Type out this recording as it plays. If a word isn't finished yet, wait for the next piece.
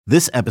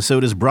This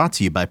episode is brought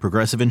to you by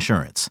Progressive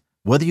Insurance.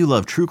 Whether you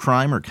love true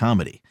crime or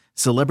comedy,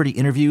 celebrity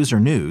interviews or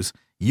news,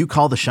 you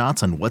call the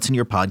shots on what's in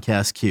your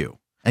podcast queue.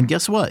 And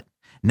guess what?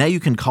 Now you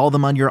can call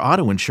them on your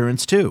auto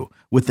insurance too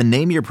with the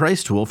Name Your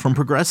Price tool from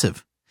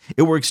Progressive.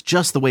 It works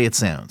just the way it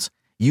sounds.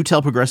 You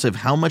tell Progressive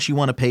how much you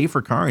want to pay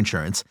for car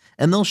insurance,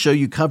 and they'll show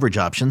you coverage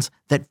options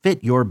that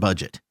fit your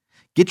budget.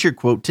 Get your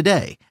quote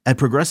today at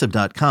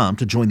Progressive.com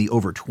to join the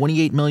over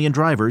 28 million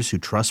drivers who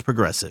trust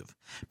Progressive.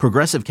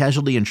 Progressive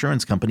Casualty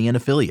Insurance Company and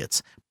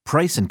Affiliates.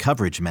 Price and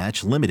coverage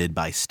match limited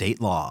by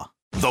state law.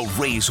 The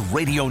Rays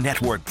Radio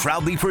Network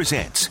proudly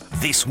presents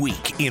This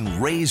Week in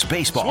Rays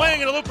Baseball.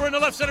 Swing and a looper in the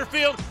left center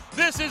field.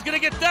 This is going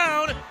to get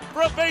down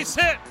for a base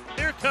hit.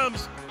 Here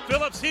comes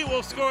Phillips. He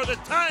will score the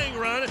tying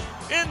run.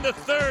 In the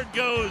third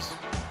goes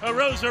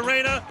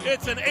Arozarena.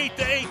 It's an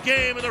 8-8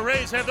 game, and the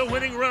Rays have the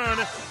winning run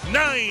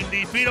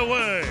 90 feet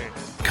away.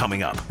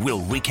 Coming up,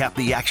 we'll recap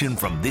the action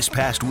from this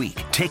past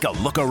week, take a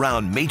look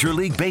around Major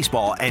League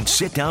Baseball, and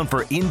sit down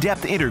for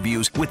in-depth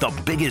interviews with the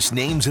biggest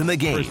names in the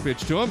game. First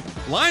pitch to him.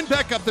 Line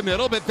back up the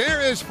middle, but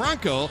there is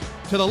Franco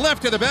to the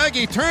left of the bag.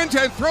 He turns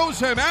and throws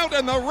him out,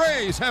 and the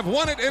Rays have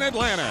won it in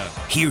Atlanta.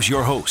 Here's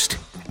your host,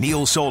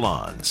 Neil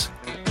Solondz.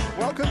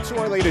 Welcome to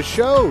our latest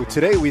show.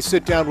 Today we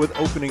sit down with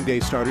opening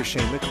day starter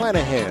Shane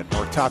McClanahan.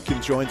 Mark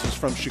Topkin joins us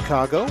from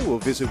Chicago. We'll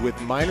visit with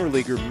minor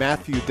leaguer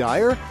Matthew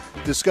Dyer,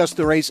 discuss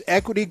the Rays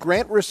Equity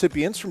Grant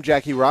recipients from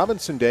Jackie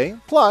Robinson Day.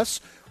 Plus,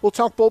 we'll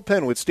talk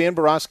bullpen with Stan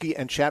Borowski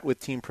and chat with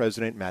team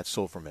president Matt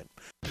Silverman.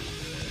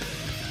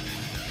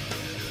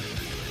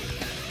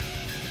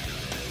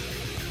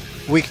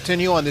 We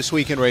continue on This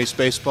Week in Rays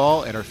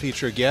Baseball, and our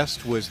featured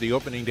guest was the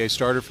opening day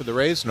starter for the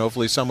Rays, and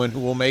hopefully someone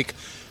who will make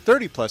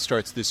 30-plus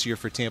starts this year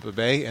for Tampa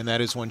Bay, and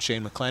that is one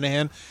Shane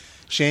McClanahan.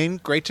 Shane,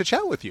 great to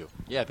chat with you.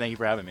 Yeah, thank you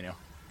for having me, Neil.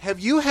 Have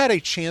you had a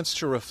chance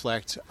to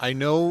reflect? I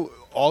know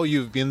all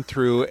you've been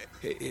through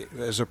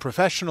as a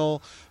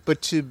professional,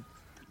 but to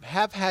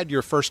have had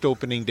your first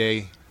opening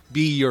day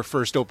be your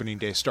first opening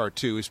day start,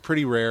 too, is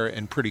pretty rare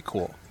and pretty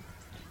cool.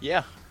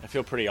 Yeah, I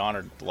feel pretty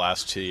honored the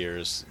last 2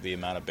 years, the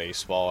amount of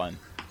baseball and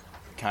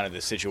kind of the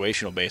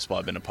situational baseball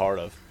I've been a part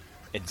of.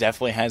 It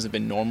definitely hasn't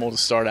been normal to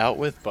start out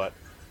with, but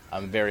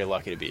I'm very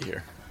lucky to be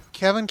here.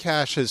 Kevin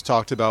Cash has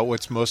talked about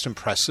what's most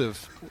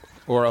impressive,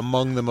 or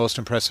among the most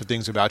impressive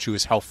things about you,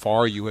 is how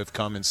far you have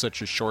come in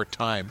such a short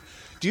time.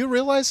 Do you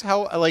realize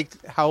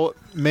how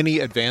many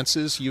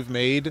advances you've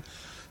made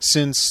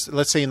since,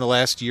 let's say, in the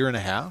last year and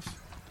a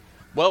half?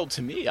 Well,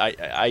 to me,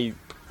 I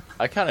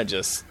kind of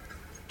just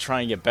try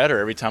and get better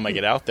every time I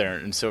get out there,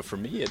 and so for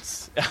me,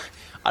 it's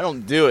I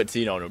don't do it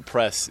to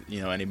impress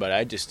anybody.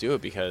 I just do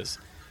it because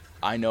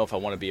I know if I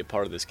want to be a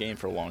part of this game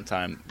for a long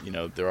time,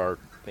 there are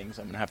things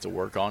I'm going to have to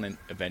work on and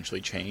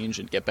eventually change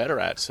and get better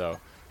at. So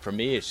for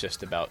me, it's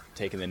just about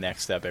taking the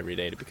next step every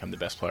day to become the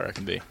best player I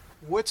can be.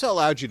 What's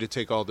allowed you to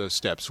take all those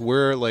steps?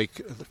 Where,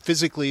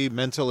 physically,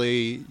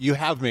 mentally, you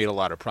have made a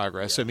lot of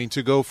progress. Yeah. I mean,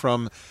 to go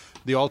from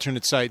the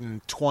alternate site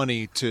in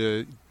 20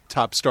 to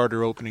top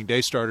starter, opening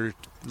day starter,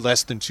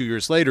 less than 2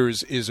 years later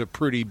is a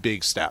pretty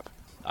big step.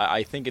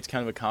 I think it's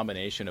kind of a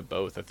combination of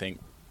both. I think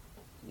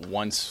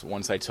once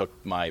I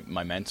took my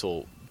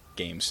mental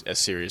games as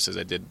serious as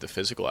I did the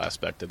physical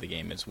aspect of the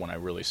game is when I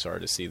really started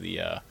to see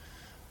the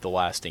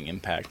lasting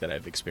impact that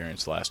I've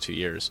experienced the last 2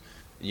 years.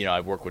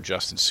 I've worked with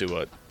Justin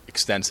Su'a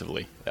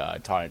extensively.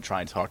 Try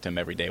and talk to him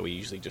every day. We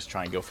usually just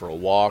try and go for a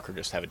walk or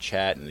just have a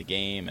chat in the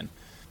game, and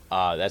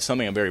that's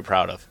something I'm very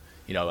proud of.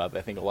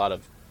 I think a lot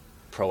of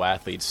pro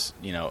athletes,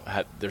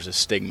 there's a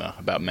stigma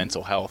about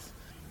mental health.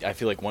 I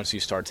feel like once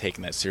you start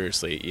taking that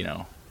seriously,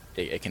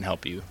 it can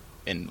help you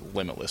in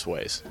limitless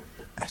ways.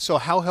 So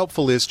how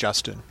helpful is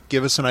Justin?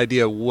 Give us an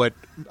idea of what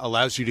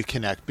allows you to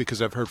connect,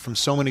 because I've heard from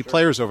so many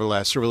players over the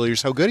last several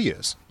years how good he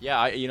is. Yeah,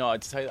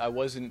 I'd tell you, I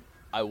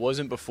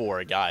wasn't before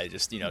a guy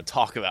just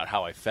talk about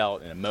how I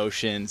felt and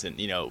emotions and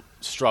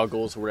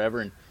struggles or whatever.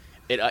 And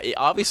it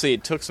obviously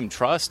it took some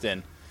trust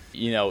and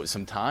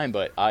some time,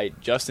 but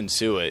Justin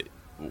Su'a,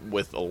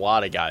 with a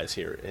lot of guys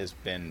here, has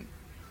been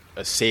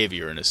a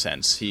savior in a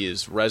sense. He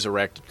has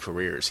resurrected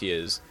careers. He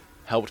has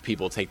helped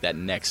people take that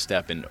next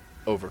step in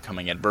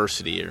overcoming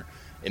adversity or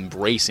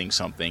embracing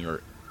something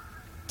or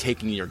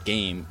taking your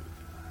game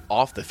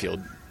off the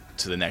field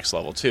to the next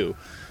level too.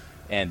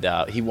 And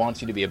he wants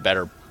you to be a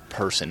better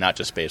person, not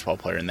just baseball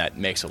player, and that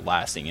makes a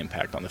lasting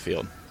impact on the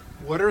field.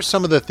 What are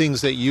some of the things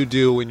that you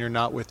do when you're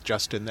not with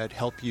Justin that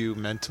help you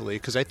mentally?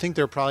 Because I think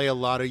there are probably a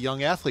lot of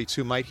young athletes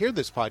who might hear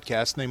this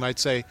podcast and they might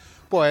say,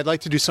 boy, I'd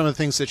like to do some of the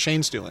things that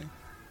Shane's doing.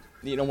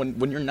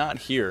 When you're not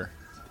here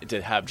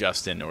to have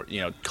Justin or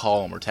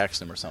call him or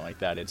text him or something like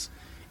that,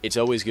 it's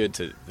always good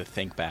to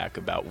think back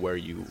about where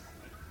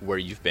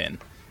you've been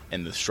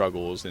and the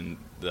struggles and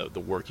the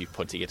work you've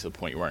put to get to the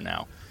point you are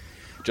now.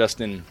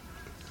 Justin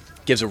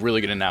gives a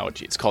really good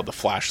analogy. It's called the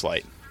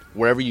flashlight.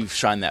 Wherever you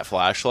shine that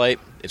flashlight,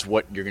 it's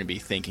what you're going to be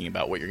thinking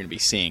about, what you're going to be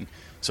seeing.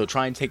 So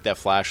try and take that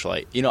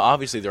flashlight.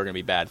 Obviously there are going to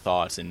be bad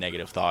thoughts and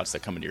negative thoughts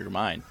that come into your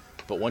mind,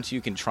 but once you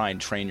can try and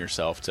train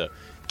yourself to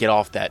get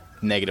off that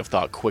negative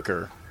thought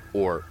quicker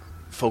or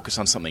focus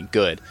on something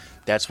good,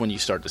 that's when you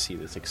start to see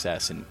the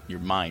success and your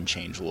mind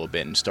change a little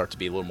bit and start to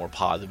be a little more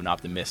positive and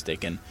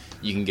optimistic, and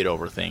you can get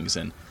over things.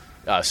 And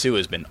Sue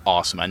has been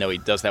awesome. I know he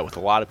does that with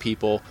a lot of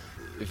people.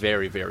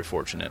 Very, very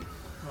fortunate.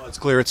 Well, it's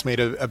clear it's made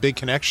a big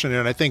connection,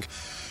 and I think,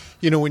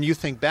 when you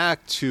think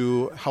back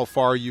to how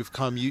far you've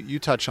come, you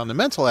touch on the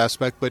mental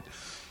aspect, but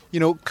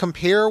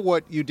compare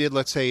what you did,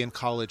 let's say, in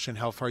college and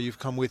how far you've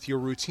come with your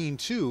routine,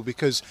 too.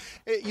 Because,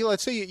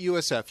 let's say at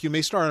USF, you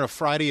may start on a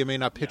Friday, you may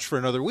not pitch for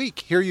another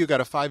week. Here you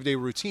got a 5-day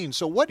routine.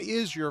 So what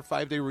is your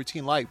 5-day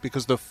routine like?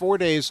 Because the 4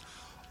 days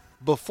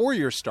before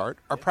your start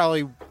are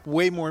probably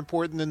way more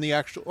important than the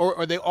actual,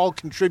 or they all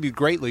contribute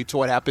greatly to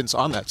what happens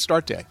on that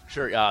start day.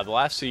 Sure. The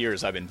last 2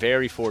 years, I've been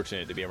very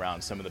fortunate to be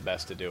around some of the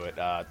best to do it.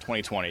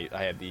 2020,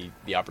 I had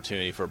the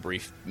opportunity for a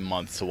brief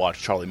month to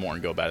watch Charlie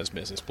Morton go about his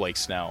business, Blake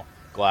Snell,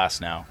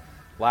 Glass now.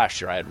 Last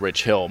year, I had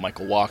Rich Hill,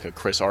 Michael Waka,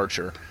 Chris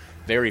Archer.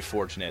 Very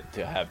fortunate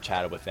to have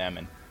chatted with them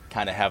and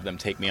kind of have them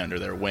take me under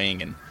their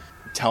wing and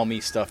tell me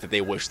stuff that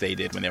they wish they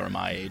did when they were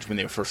my age, when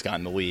they first got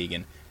in the league,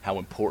 and how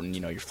important,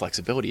 your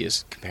flexibility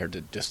is compared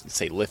to just,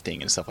 say,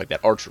 lifting and stuff like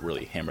that. Archer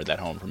really hammered that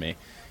home for me,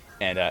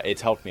 and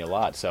it's helped me a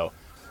lot. So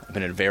I've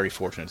been in a very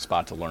fortunate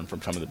spot to learn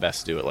from some of the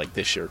best to do it, like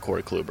this year,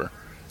 Corey Kluber.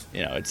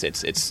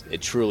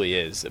 It truly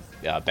is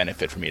a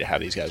benefit for me to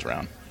have these guys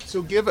around.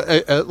 So give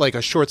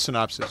a short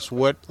synopsis.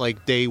 What,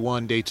 like day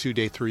 1, day 2,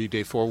 day 3,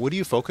 day 4, what do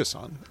you focus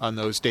on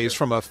those days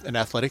from an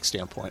athletic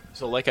standpoint?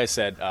 So like I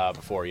said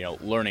before,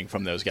 learning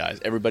from those guys.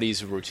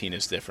 Everybody's routine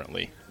is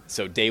differently.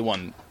 So day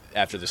 1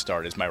 after the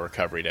start is my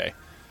recovery day.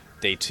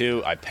 Day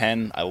 2, I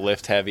pen, I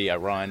lift heavy, I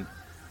run.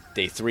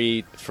 Day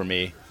 3 for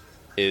me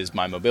is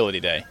my mobility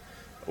day,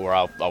 where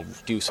I'll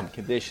do some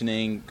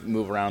conditioning,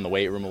 move around the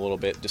weight room a little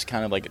bit, just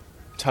kind of like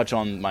touch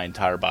on my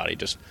entire body,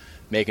 just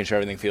making sure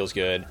everything feels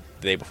good.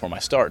 The day before my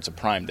start, it's a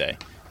prime day.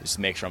 Just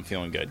to make sure I'm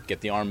feeling good.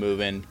 Get the arm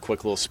moving,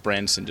 quick little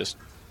sprints, and just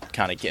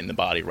kind of getting the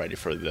body ready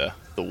for the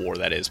war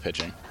that is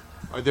pitching.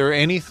 Are there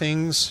any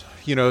things,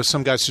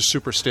 some guys are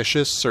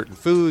superstitious, certain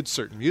foods,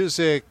 certain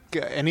music,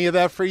 any of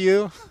that for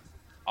you?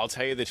 I'll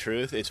tell you the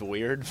truth, it's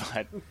weird,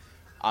 but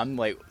I'm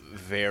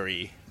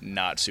very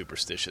not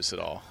superstitious at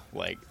all.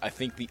 I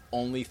think the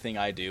only thing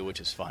I do, which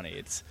is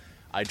funny,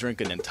 I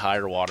drink an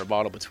entire water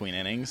bottle between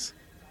innings.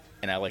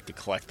 And I like to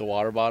collect the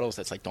water bottles.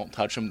 That's don't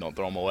touch them, don't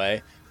throw them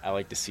away. I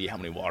like to see how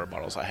many water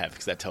bottles I have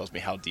because that tells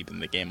me how deep in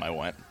the game I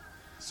went.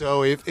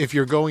 So if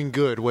you're going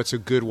good, what's a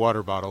good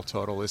water bottle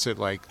total? Is it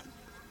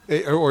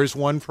or is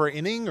one per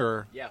inning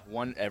or? Yeah,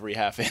 one every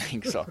half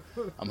inning. So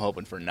I'm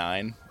hoping for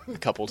 9 a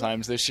couple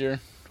times this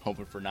year.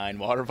 Hoping for 9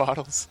 water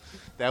bottles.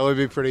 That would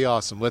be pretty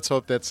awesome. Let's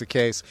hope that's the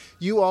case.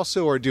 You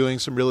also are doing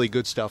some really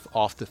good stuff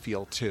off the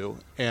field too,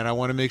 and I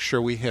want to make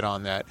sure we hit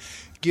on that.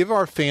 Give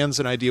our fans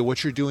an idea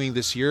what you're doing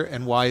this year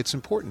and why it's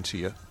important to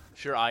you.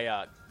 Sure.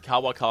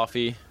 Cowboy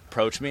Coffee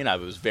approached me, and I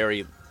was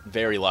very,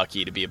 very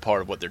lucky to be a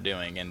part of what they're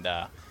doing. And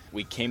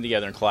we came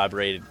together and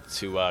collaborated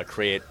to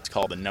create, it's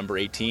called the Number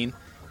 18,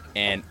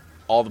 and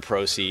all the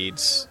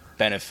proceeds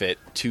benefit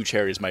 2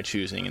 charities of my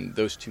choosing, and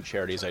those 2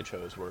 charities I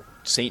chose were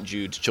St.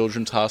 Jude's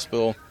Children's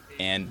Hospital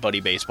and Buddy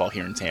Baseball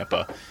here in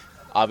Tampa.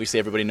 Obviously,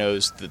 everybody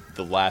knows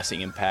the lasting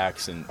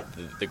impacts and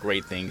the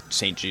great thing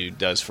St. Jude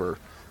does for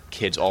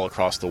kids all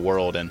across the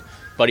world, and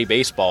Buddy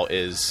Baseball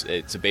it's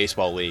a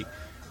baseball league.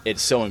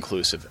 It's so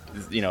inclusive.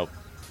 The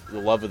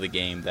love of the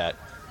game that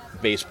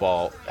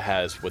baseball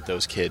has with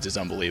those kids is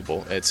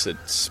unbelievable. It's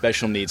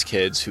special needs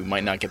kids who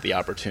might not get the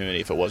opportunity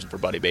if it wasn't for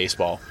Buddy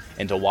Baseball,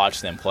 and to watch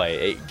them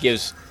play, it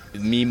gives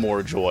me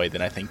more joy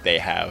than I think they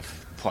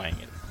have playing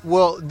it.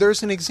 Well,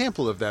 there's an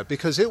example of that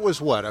because it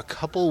was, a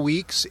couple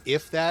weeks,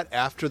 if that,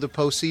 after the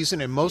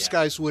postseason, and most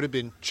guys would have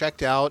been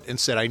checked out and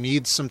said, I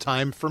need some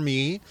time for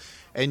me.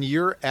 And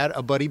you're at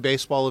a Buddy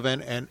Baseball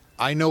event, and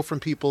I know from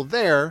people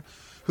there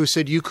who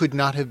said you could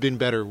not have been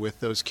better with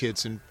those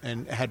kids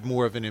and had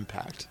more of an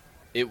impact.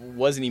 It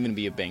wasn't even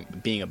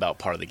being about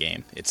part of the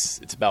game.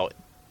 It's about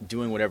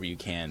doing whatever you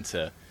can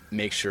to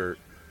make sure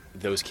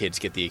those kids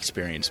get the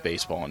experience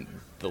baseball and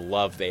the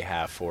love they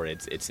have for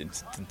it. It's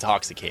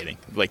intoxicating.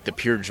 The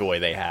pure joy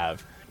they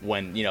have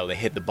when they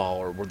hit the ball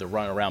or they're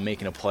running around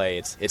making a play.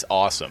 It's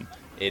awesome.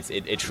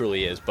 It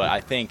truly is. But I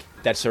think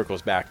that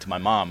circles back to my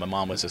mom. My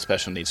mom was a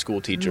special needs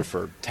school teacher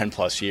for 10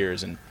 plus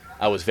years, and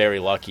I was very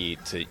lucky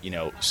to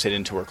sit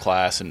into her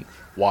class and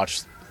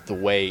watch the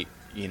way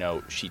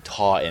she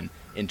taught and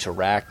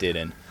interacted,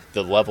 and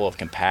the level of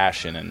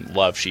compassion and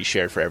love she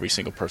shared for every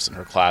single person in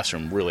her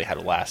classroom really had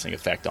a lasting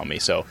effect on me.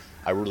 So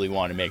I really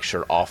want to make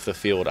sure off the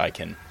field I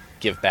can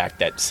give back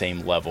that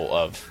same level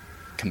of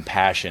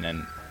compassion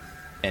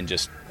and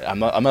just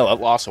I'm at a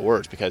loss of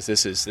words because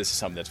this is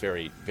something that's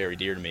very, very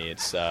dear to me.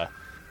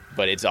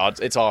 But it's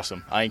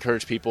awesome. I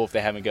encourage people, if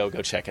they haven't go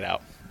check it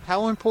out.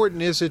 How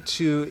important is it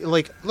to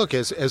look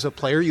as a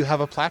player you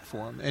have a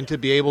platform and to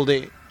be able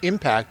to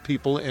impact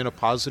people in a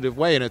positive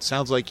way, and it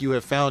sounds like you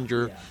have found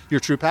your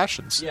true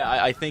passions. Yeah,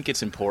 I think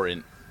it's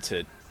important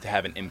to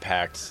have an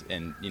impact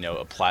and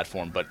a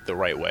platform, but the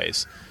right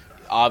ways.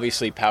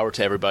 Obviously, power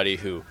to everybody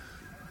who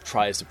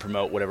tries to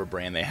promote whatever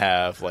brand they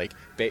have.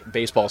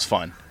 Baseball's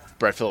fun.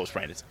 Brett Phillips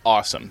brand. It's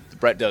awesome.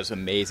 Brett does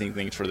amazing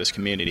things for this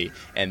community,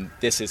 and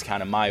this is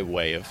kind of my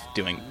way of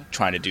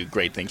trying to do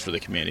great things for the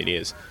community,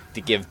 is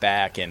to give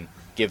back and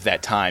give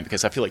that time,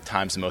 because I feel like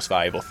time's the most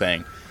valuable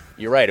thing.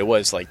 You're right, it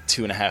was like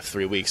 2.5,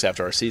 3 weeks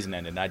after our season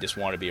ended, and I just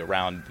want to be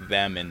around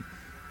them and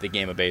the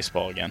game of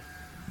baseball again.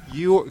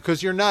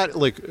 Because you're not,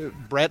 like,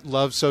 Brett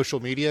loves social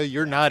media.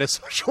 You're not a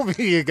social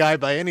media guy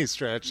by any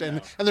stretch.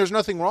 And there's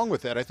nothing wrong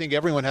with that. I think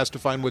everyone has to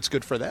find what's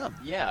good for them.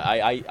 Yeah,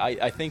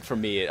 I think for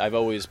me, I've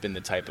always been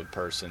the type of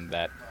person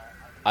that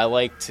I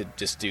like to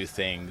just do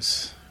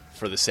things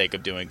for the sake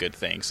of doing good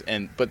things.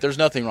 But there's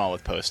nothing wrong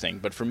with posting.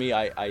 But for me,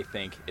 I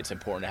think it's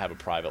important to have a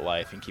private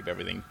life and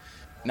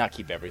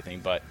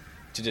but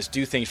to just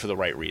do things for the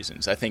right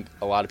reasons. I think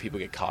a lot of people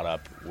get caught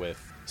up with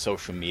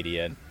social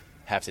media and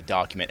have to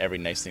document every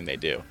nice thing they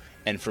do.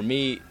 And for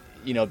me,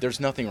 there's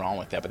nothing wrong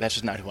with that, but that's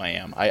just not who I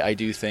am. I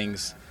do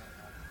things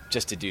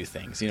just to do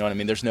things. You know what I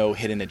mean? There's no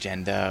hidden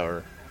agenda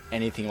or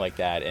anything like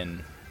that.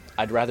 And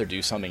I'd rather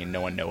do something and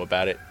no one know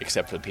about it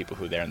except for the people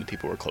who are there and the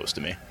people who are close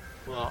to me.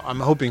 Well, I'm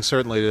hoping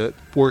certainly the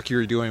work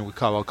you're doing with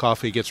Caldwell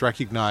Coffee gets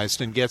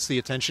recognized and gets the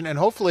attention, and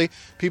hopefully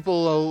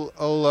people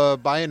will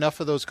buy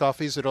enough of those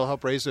coffees that it'll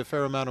help raise a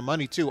fair amount of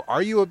money too.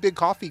 Are you a big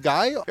coffee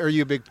guy? Are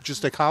you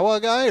just a Kawa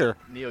guy? Or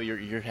Neil,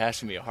 you're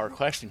asking me a hard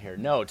question here.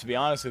 No, to be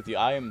honest with you,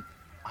 I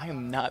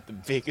am not the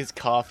biggest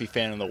coffee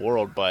fan in the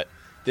world, but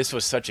this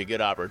was such a good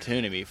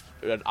opportunity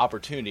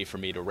for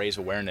me to raise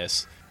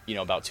awareness,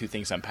 about two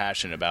things I'm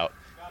passionate about.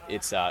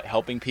 It's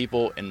helping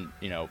people and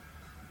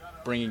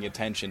bringing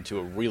attention to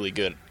a really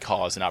good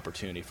cause and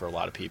opportunity for a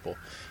lot of people.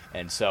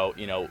 And so,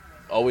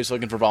 always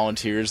looking for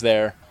volunteers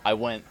there. I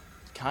went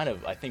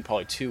I think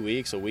probably 2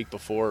 weeks, a week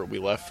before we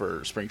left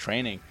for spring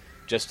training,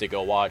 just to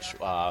go watch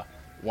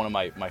one of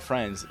my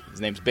friends. His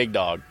name's Big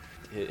Dog.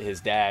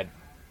 His dad,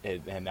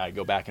 and I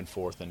go back and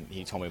forth, and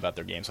he told me about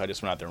their game. So I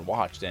just went out there and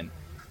watched, and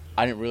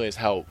I didn't realize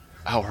how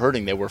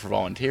hurting they were for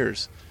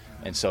volunteers.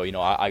 And so,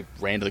 I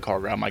ran to the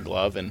car, grabbed my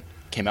glove, and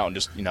came out and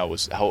just,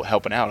 was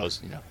helping out.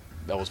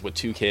 I was with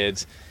two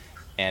kids,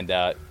 and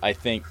I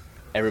think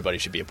everybody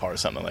should be a part of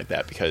something like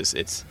that, because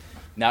it's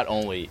not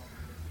only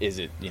is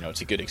it,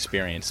 it's a good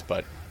experience,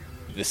 but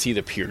to see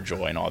the pure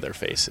joy in all their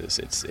faces,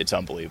 it's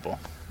unbelievable.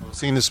 Well,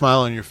 seeing the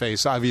smile on your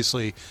face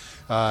obviously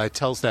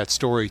tells that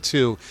story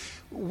too.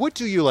 What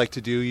do you like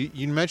to do?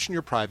 You mentioned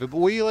you're private, but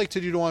what do you like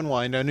to do to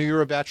unwind? I know you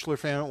were a Bachelor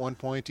fan at one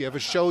point. Do you have a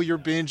show you're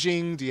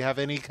binging? Do you have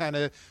any kind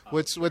of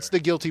what's the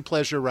guilty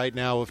pleasure right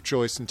now of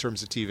choice in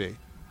terms of TV?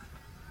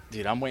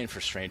 Dude, I'm waiting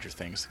for Stranger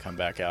Things to come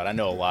back out. I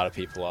know a lot of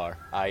people are.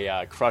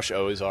 I crush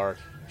Ozark,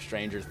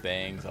 Stranger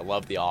Things. I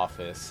love The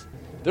Office.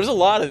 There's a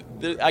lot of...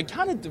 I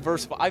kind of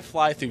diversify. I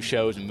fly through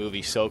shows and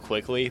movies so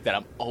quickly that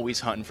I'm always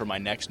hunting for my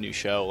next new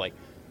show. Like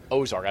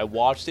Ozark, I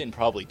watched it in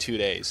probably 2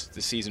 days,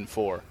 the season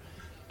 4.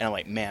 And I'm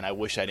like, man, I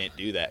wish I didn't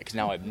do that, because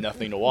now I have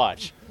nothing to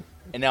watch.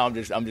 And now I'm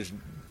just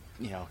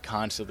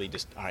constantly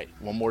just, all right,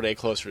 one more day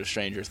closer to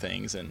Stranger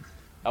Things. And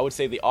I would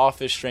say The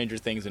Office, Stranger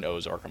Things, and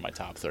Ozark are my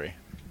top 3.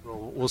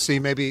 We'll see.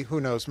 Maybe,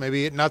 who knows?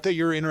 Maybe not that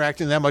you're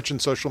interacting that much in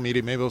social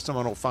media. Maybe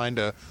someone will find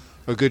a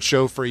good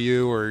show for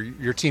you, or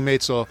your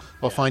teammates will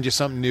find you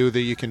something new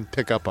that you can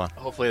pick up on.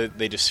 Hopefully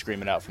they just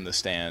scream it out from the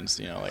stands,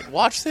 like,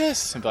 watch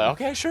this. And be like,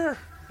 okay, sure.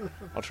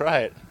 I'll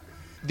try it.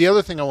 The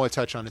other thing I want to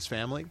touch on is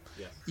family.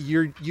 Yeah.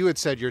 You had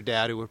said your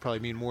dad, it would probably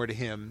mean more to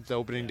him, the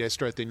opening day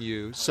start, than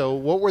you. So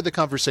what were the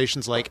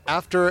conversations like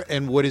after,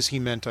 and what has he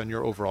meant on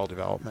your overall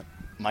development?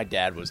 My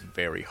dad was a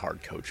very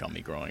hard coach on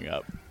me growing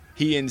up.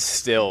 He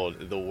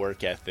instilled the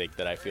work ethic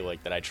that I feel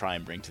like that I try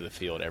and bring to the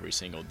field every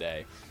single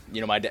day.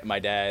 My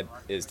dad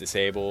is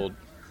disabled,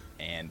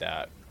 and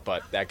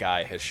but that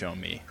guy has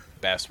shown me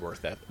best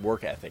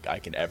work ethic I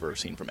could ever have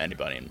seen from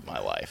anybody in my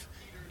life.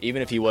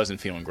 Even if he wasn't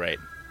feeling great,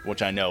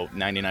 which I know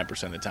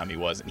 99% of the time he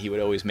wasn't, he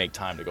would always make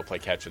time to go play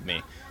catch with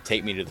me,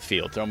 take me to the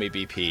field, throw me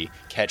BP,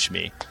 catch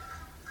me.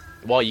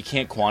 While you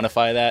can't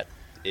quantify that,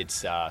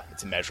 it's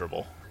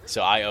immeasurable.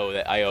 So I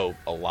owe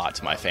a lot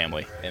to my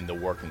family and the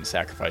work and the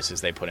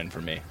sacrifices they put in for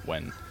me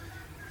when,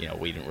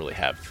 we didn't really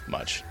have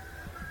much.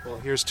 Well,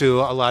 here's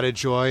to a lot of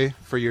joy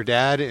for your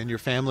dad and your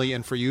family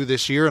and for you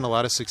this year, and a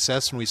lot of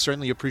success, and we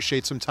certainly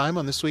appreciate some time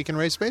on This Week in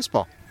Rays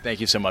Baseball.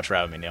 Thank you so much for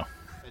having me, Neil.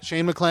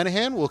 Shane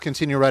McClanahan will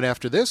continue right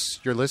after this.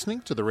 You're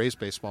listening to the Rays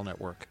Baseball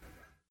Network.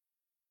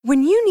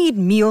 When you need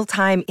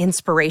mealtime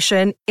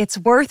inspiration, it's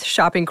worth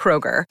shopping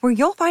Kroger, where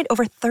you'll find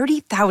over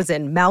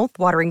 30,000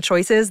 mouth-watering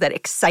choices that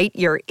excite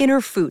your inner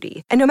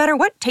foodie. And no matter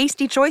what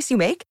tasty choice you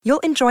make,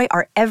 you'll enjoy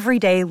our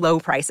everyday low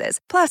prices,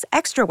 plus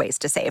extra ways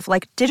to save,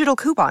 like digital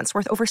coupons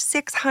worth over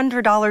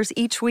 $600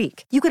 each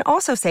week. You can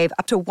also save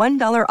up to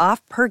 $1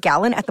 off per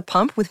gallon at the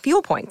pump with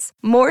fuel points.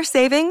 More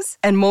savings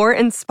and more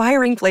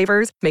inspiring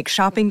flavors make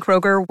shopping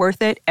Kroger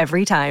worth it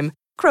every time.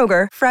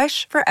 Kroger,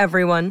 fresh for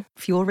everyone.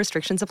 Fuel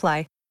restrictions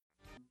apply.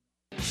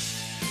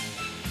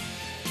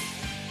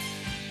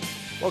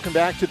 Welcome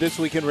back to This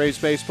Week in Rays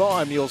Baseball.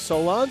 I'm Neil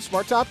Solondz.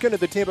 Mark Topkin of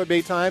the Tampa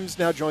Bay Times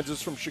now joins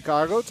us from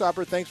Chicago.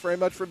 Topper, thanks very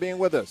much for being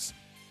with us.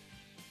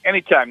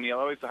 Anytime, Neil.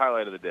 Always the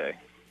highlight of the day.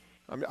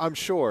 I'm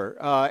sure.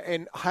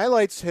 And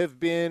highlights have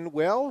been,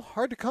 well,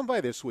 hard to come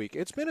by this week.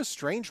 It's been a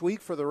strange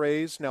week for the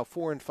Rays, now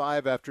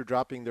 4-5 after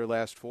dropping their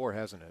last 4,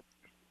 hasn't it?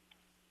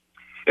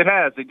 It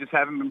has. They just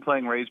haven't been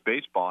playing Rays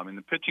baseball. I mean,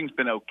 the pitching's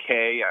been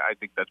okay. I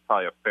think that's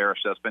probably a fair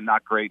assessment.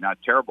 Not great, not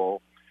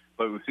terrible.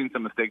 But we've seen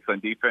some mistakes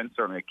on defense,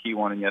 certainly a key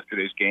one in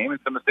yesterday's game, and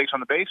some mistakes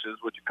on the bases,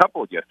 which a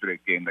couple of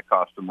yesterday's game that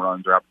cost them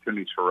runs or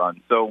opportunities for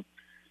runs. So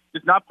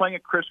just not playing a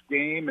crisp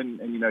game, and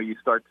you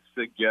start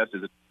to suggest,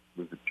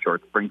 was it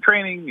short spring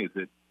training? Is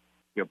it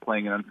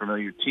playing an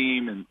unfamiliar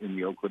team in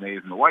the Oakland A's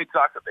and the White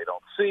Sox that they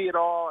don't see at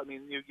all? I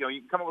mean, you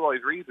can come up with all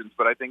these reasons,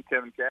 but I think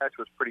Kevin Cash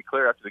was pretty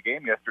clear after the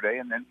game yesterday,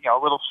 and then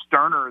a little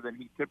sterner than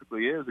he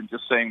typically is, and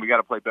just saying we got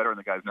to play better, and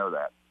the guys know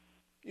that.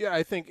 Yeah,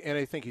 I think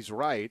he's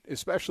right,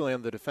 especially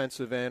on the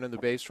defensive end and the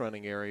base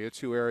running area,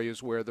 2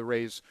 areas where the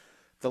Rays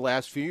the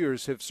last few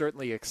years have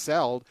certainly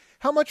excelled.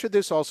 How much of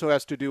this also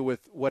has to do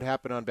with what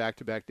happened on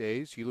back-to-back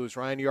days? You lose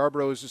Ryan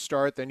Yarbrough as a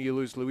start, then you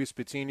lose Luis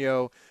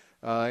Patino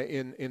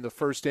in the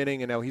first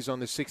inning, and now he's on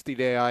the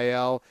 60-day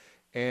IL,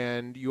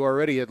 and you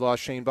already had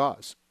lost Shane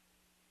Baz.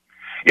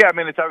 Yeah, I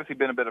mean, it's obviously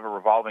been a bit of a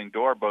revolving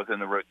door, both in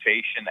the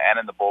rotation and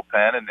in the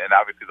bullpen, and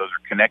obviously those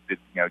are connected.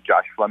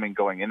 Josh Fleming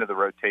going into the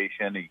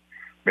rotation, he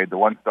made the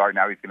one start,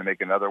 now he's going to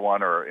make another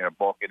one, or in a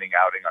bulk inning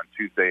outing on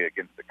Tuesday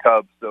against the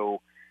Cubs.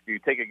 So you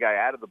take a guy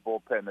out of the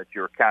bullpen that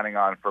you're counting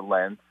on for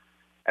length,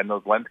 and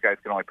those length guys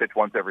can only pitch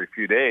once every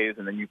few days,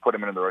 and then you put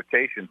them into the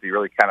rotation, so you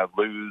really kind of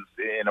lose,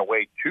 in a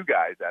way, 2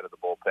 guys out of the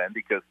bullpen,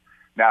 because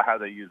now how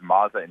they use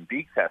Mazza and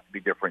Deeks has to be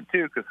different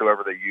too, because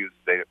whoever they use,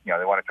 they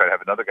want to try to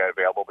have another guy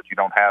available, but you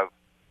don't have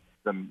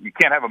them. You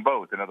can't have them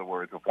both. In other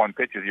words, if one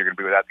pitches, you're going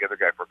to be without the other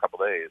guy for a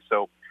couple of days.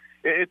 So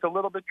it's a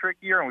little bit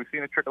trickier, and we've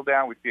seen it trickle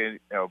down. We've seen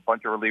a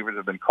bunch of relievers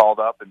have been called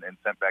up and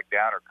sent back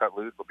down or cut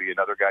loose. There'll be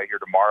another guy here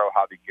tomorrow.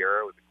 Javi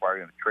Guerra was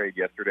acquired in a trade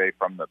yesterday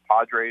from the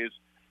Padres.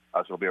 So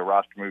it'll be a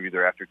roster move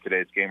either after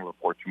today's game or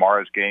before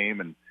tomorrow's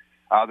game. And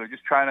they're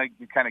just trying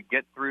to kind of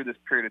get through this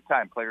period of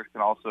time. Players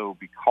can also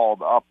be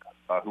called up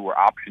who were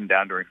optioned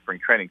down during spring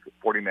training. So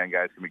 40-man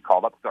guys can be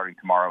called up starting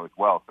tomorrow as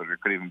well. So there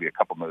could even be a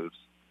couple moves.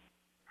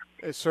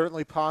 It's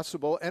certainly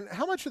possible. And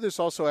how much of this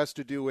also has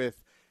to do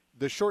with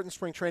the shortened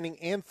spring training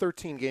and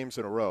 13 games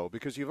in a row?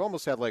 Because you've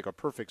almost had like a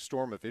perfect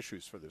storm of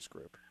issues for this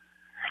group.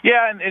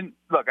 Yeah, and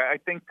look, I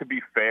think to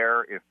be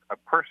fair, if a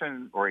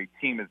person or a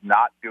team is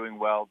not doing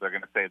well, they're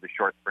going to say the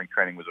short spring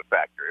training was a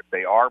factor. If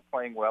they are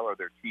playing well or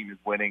their team is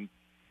winning,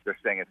 they're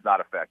saying it's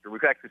not a factor.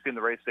 We've actually seen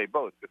the Rays say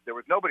both, because there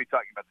was nobody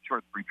talking about the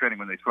short spring training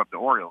when they swept the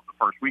Orioles the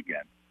first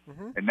weekend.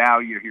 Mm-hmm. And now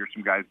you hear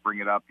some guys bring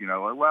it up, we don't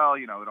want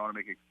to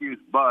make an excuse,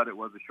 but it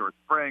was a short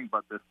spring,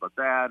 but this, but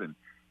that, and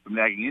some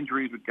nagging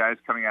injuries with guys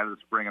coming out of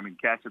the spring. I mean,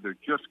 Cash said they're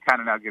just kind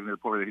of now getting to the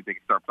point where they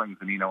can start playing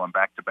Zunino on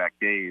back-to-back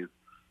days.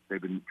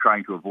 They've been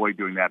trying to avoid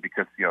doing that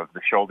because, of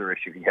the shoulder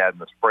issue he had in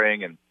the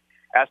spring. And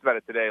asked about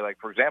it today, like,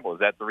 for example, is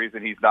that the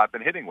reason he's not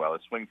been hitting well?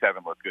 His swings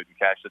haven't looked good, and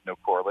Cash said no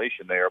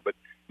correlation there. But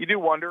you do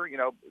wonder,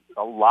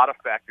 a lot of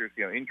factors,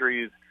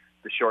 injuries,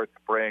 the short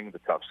spring, the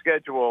tough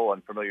schedule,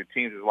 unfamiliar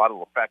teams. There's a lot of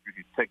little factors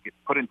you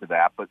put into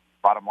that. But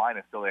bottom line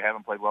is still they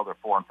haven't played well. They're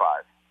 4-5.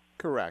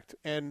 Correct.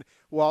 And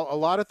while a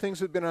lot of things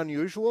have been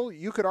unusual,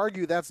 you could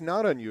argue that's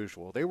not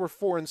unusual. They were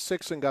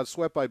 4-6 and got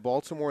swept by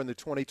Baltimore in the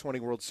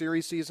 2020 World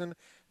Series season.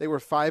 They were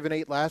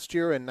 5-8 last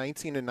year and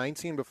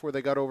 19-19 before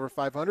they got over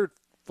 500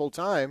 full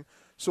time.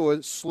 So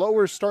a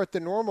slower start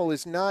than normal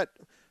is not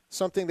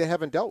something they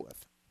haven't dealt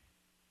with.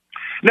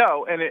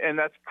 No, and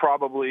that's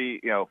probably,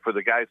 for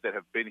the guys that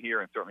have been here,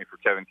 and certainly for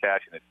Kevin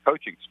Cash and his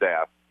coaching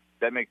staff,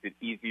 that makes it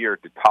easier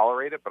to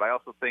tolerate it. But I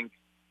also think,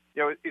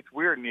 it's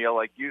weird, Neil.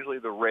 Like, usually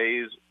the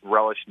Rays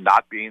relish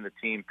not being the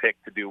team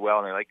picked to do well,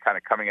 and they like kind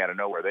of coming out of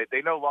nowhere.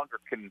 They no longer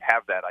can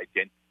have that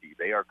identity.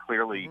 They are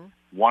clearly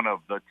one of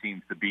the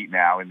teams to beat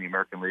now in the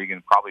American League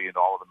and probably in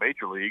all of the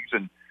major leagues.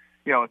 And,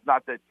 it's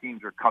not that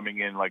teams are coming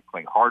in, like,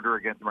 playing harder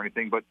against them or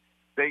anything, but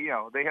they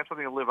have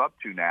something to live up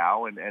to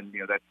now. And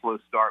that slow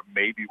start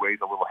maybe weighs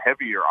a little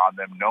heavier on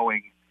them,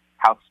 knowing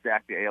how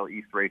stacked the AL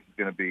East race is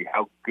going to be,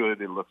 how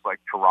good it looks like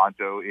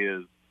Toronto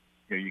is.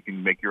 You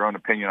can make your own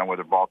opinion on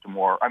whether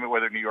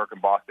whether New York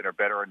and Boston are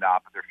better or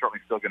not, but they're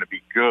certainly still going to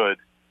be good.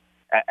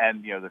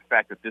 And the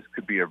fact that this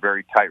could be a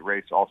very tight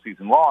race all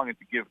season long, and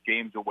to give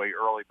games away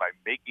early by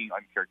making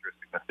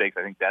uncharacteristic mistakes,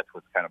 I think that's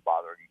what's kind of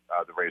bothering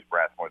the Rays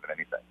brass more than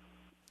anything.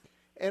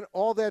 And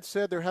all that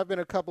said, there have been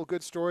a couple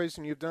good stories,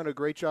 and you've done a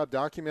great job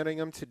documenting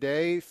them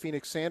today.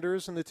 Phoenix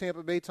Sanders in the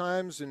Tampa Bay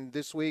Times, and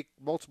this week,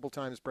 multiple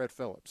times, Brett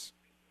Phillips.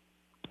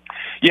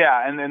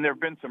 Yeah, and then there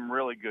have been some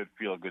really good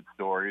feel-good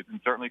stories,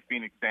 and certainly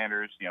Phoenix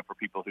Sanders, for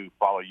people who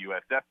follow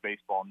USF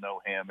baseball,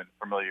 know him and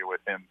familiar with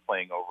him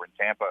playing over in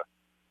Tampa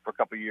for a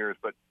couple of years.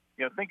 But,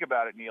 think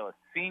about it, Neil, a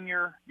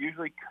senior,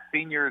 usually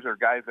seniors are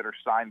guys that are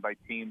signed by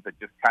teams that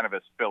just kind of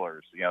as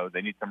fillers.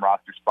 They need some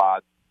roster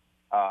spots.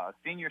 A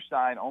senior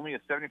sign, only a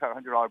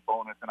 $7,500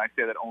 bonus, and I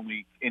say that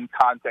only in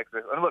context.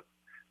 And look,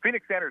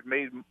 Phoenix Sanders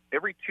made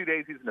every 2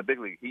 days he's in the big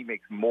league, he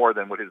makes more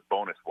than what his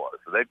bonus was.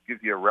 So that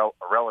gives you a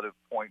relative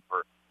point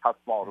for how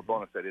small of a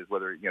bonus that is,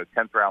 whether,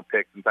 10th round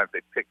picks. Sometimes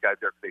they pick guys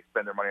there because they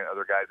spend their money on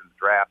other guys in the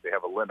draft. They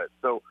have a limit.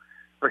 So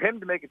for him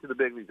to make it to the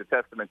big leagues, a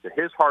testament to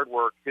his hard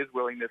work, his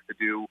willingness to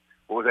do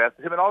what was asked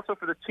of him, and also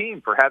for the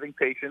team for having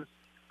patience,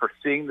 for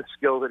seeing the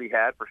skill that he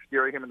had, for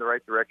steering him in the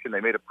right direction.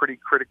 They made a pretty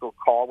critical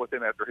call with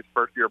him after his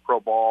first year of pro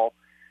ball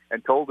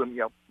and told him,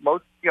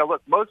 most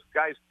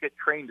guys get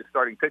trained as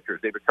starting pitchers.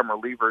 They become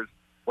relievers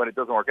when it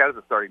doesn't work out as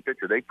a starting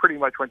pitcher. They pretty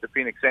much went to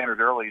Phoenix Sanders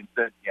early and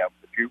said,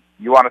 if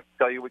you want us to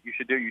tell you what you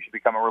should do, you should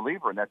become a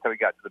reliever, and that's how he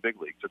got to the big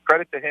league. So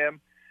credit to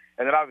him.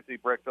 And then obviously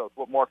Brett Phillips,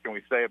 what more can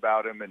we say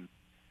about him and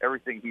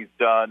everything he's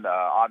done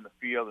on the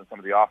field and some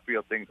of the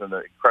off-field things, and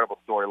the incredible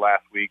story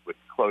last week with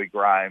Chloe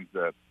Grimes,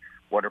 the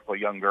wonderful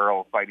young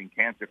girl fighting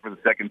cancer for the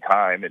second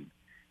time. And,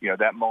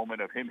 that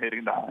moment of him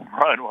hitting the home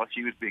run while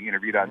she was being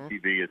interviewed on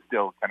TV is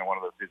still kind of one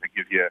of those things that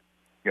gives you,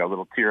 a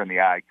little tear in the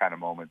eye kind of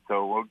moment.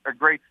 So a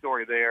great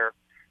story there.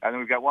 And then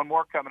we've got one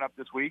more coming up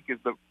this week is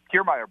the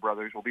Kiermaier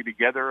brothers will be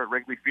together at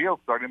Wrigley Field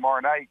starting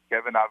tomorrow night.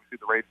 Kevin, obviously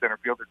the Rays center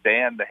fielder,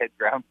 Dan, the head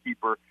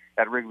groundskeeper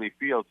at Wrigley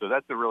Field. So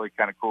that's a really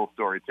kind of cool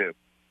story too.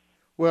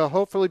 Well,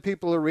 hopefully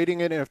people are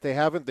reading it, and if they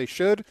haven't, they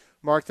should.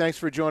 Mark, thanks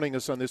for joining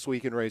us on This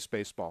Week in Rays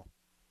Baseball.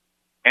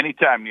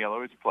 Anytime, Neil.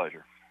 Always a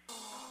pleasure.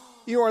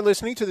 You are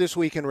listening to This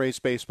Week in Rays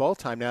Baseball.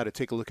 Time now to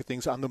take a look at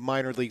things on the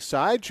minor league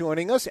side.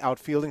 Joining us,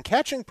 outfield and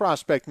catching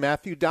prospect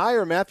Matthew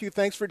Dyer. Matthew,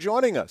 thanks for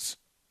joining us.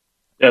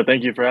 Yeah,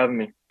 thank you for having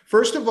me.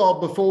 First of all,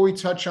 before we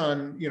touch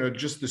on,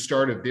 just the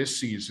start of this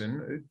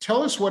season,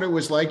 tell us what it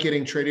was like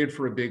getting traded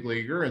for a big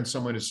leaguer and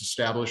someone as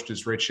established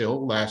as Rich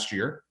Hill last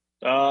year.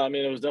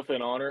 It was definitely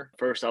an honor.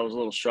 First, I was a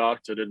little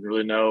shocked. I didn't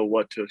really know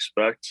what to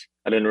expect.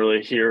 I didn't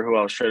really hear who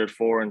I was traded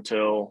for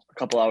until a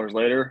couple hours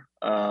later.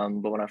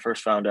 But when I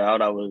first found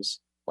out, I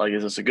was like,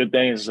 is this a good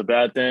thing? Is this a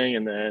bad thing?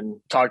 And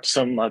then talked to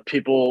some of my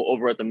people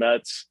over at the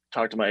Mets,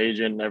 talked to my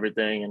agent and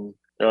everything. And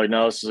they're like,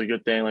 no, this is a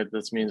good thing. Like,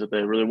 this means that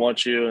they really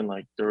want you and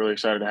like they're really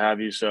excited to have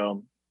you.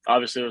 So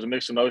obviously it was a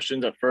mix of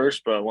emotions at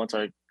first, but once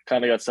I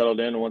kind of got settled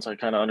in and once I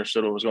kind of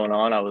understood what was going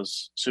on, I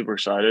was super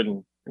excited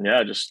and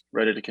just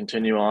ready to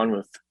continue on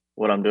with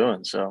what I'm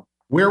doing. So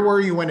where were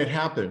you when it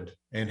happened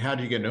and how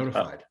did you get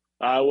notified?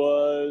 I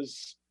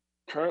was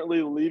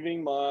currently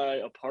leaving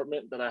my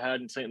apartment that I had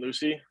in St.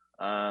 Lucie.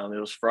 It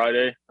was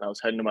Friday. I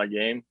was heading to my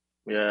game.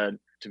 We had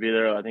to be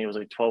there. I think it was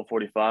like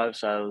 12:45.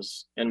 So I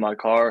was in my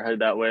car, headed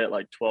that way at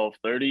like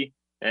 12:30.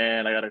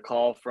 And I got a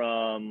call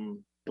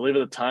from, I believe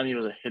at the time he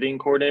was a hitting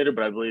coordinator,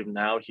 but I believe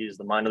now he's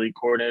the minor league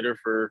coordinator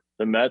for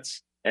the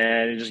Mets.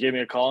 And he just gave me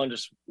a call and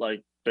just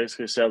like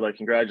basically said like,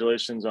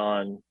 congratulations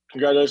on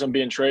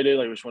being traded.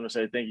 Like, we just want to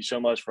say thank you so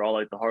much for all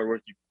like the hard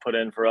work you put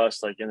in for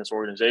us, like in this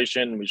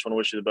organization. We just want to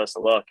wish you the best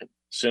of luck. And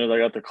as soon as I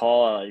got the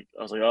call, I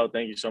was like, oh,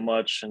 thank you so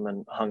much. And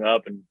then hung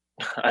up and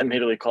I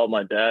immediately called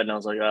my dad and I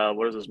was like,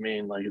 what does this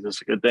mean? Like, is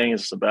this a good thing?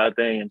 Is this a bad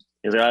thing? And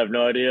he's like, I have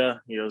no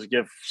idea. He goes,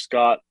 give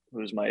Scott,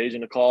 who's my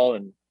agent, a call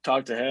and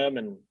talk to him.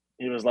 And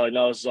he was like,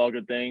 no, this is all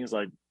good things.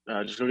 Like,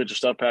 just go get your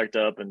stuff packed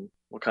up and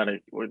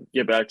we'll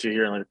get back to you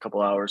here in like a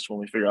couple hours when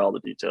we figure out all the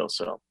details.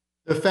 So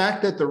the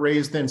fact that the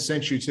Rays then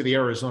sent you to the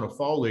Arizona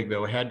Fall League,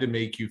 though, had to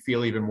make you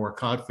feel even more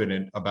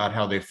confident about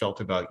how they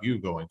felt about you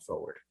going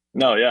forward.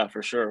 No, yeah,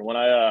 for sure. When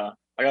I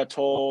got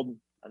told,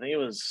 I think it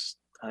was,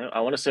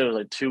 I want to say it was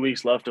like 2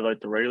 weeks left of like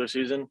the regular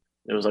season.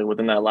 It was like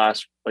within that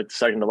the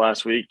second to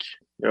last week.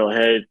 They're like,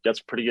 hey, got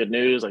some pretty good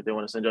news. Like, they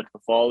want to send you up to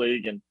the Fall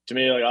League. And to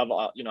me, like, I've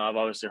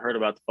obviously heard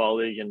about the Fall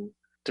League, and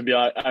to be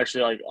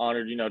actually like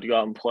honored, to go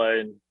out and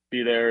play and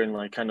be there and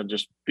like kind of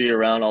just be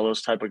around all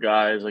those type of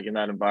guys, like in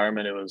that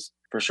environment, it was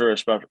for sure a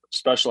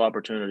special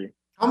opportunity.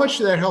 How much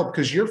did that help?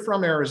 Because you're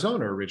from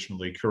Arizona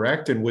originally,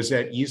 correct? And was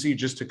that easy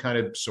just to kind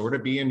of sort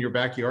of be in your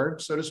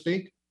backyard, so to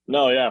speak?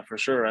 No, yeah, for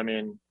sure. I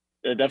mean,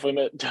 it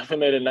definitely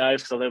made it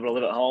nice because I was able to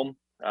live at home.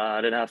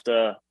 I didn't have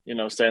to,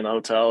 stay in the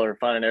hotel or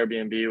find an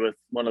Airbnb with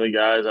one of the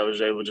guys. I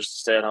was able just to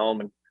stay at home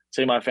and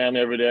see my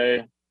family every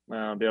day,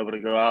 be able to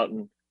go out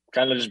and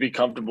kind of just be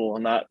comfortable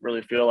and not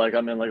really feel like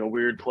I'm in like a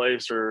weird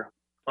place or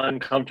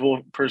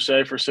uncomfortable per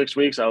se for 6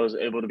 weeks. I was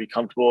able to be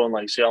comfortable and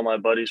like see all my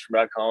buddies from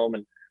back home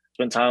and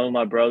spend time with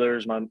my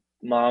brothers, my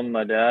mom,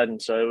 my dad.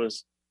 And so it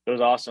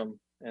was awesome.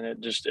 And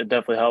it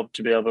definitely helped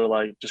to be able to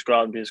like just go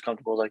out and be as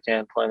comfortable as I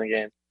can playing the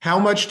game. How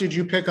much did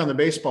you pick on the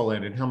baseball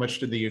end and how much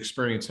did the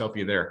experience help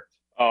you there?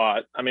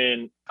 I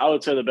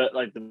would say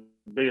the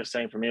biggest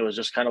thing for me was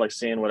just kind of like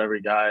seeing what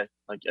every guy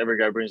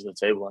brings to the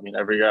table. I mean,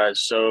 every guy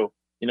is so,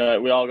 we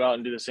all go out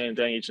and do the same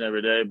thing each and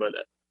every day, but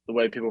the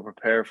way people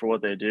prepare for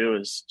what they do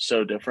is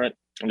so different.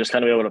 And just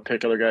kind of be able to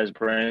pick other guys'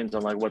 brains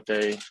on like what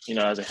they,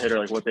 as a hitter,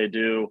 like what they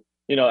do,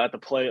 at the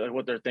plate, like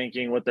what they're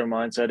thinking, what their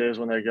mindset is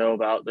when they go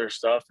about their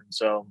stuff. And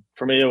so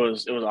for me, it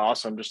was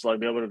awesome just to like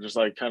be able to just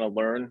like kind of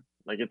learn,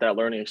 like get that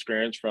learning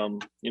experience from,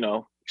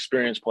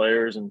 experienced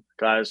players and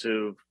guys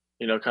who've,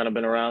 kind of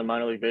been around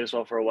minor league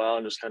baseball for a while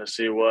and just kind of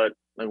see what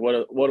it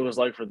was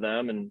like for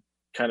them and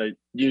kind of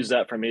use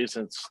that for me,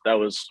 since that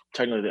was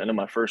technically the end of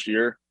my first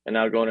year. And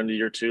now going into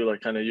year two,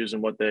 like kind of using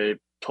what they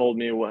told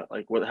me,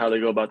 how they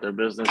go about their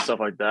business,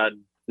 stuff like that,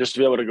 just to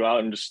be able to go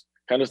out and just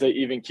kind of stay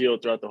even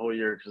keeled throughout the whole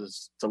year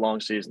because it's a long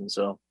season.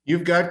 So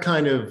you've got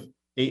kind of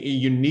a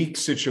unique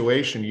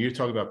situation. You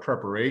talk about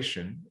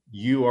preparation.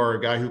 You are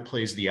a guy who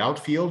plays the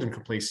outfield and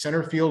can play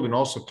center field and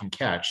also can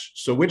catch.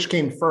 So which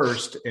came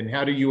first, and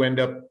how do you end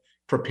up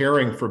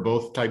preparing for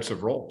both types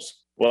of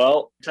roles?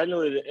 Well,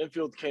 technically the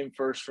infield came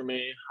first for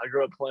me. I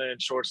grew up playing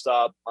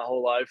shortstop my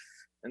whole life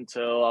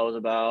until I was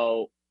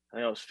about, I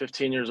think I was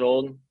 15 years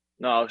old.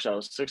 No, actually I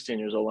was 16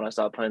 years old when I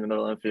stopped playing the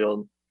middle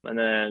infield. And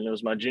then it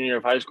was my junior year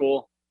of high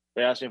school.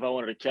 They asked me if I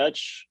wanted to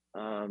catch.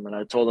 And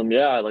I told them,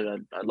 yeah,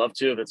 I'd love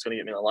to if it's going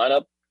to get me in the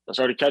lineup. I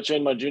started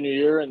catching my junior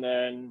year, and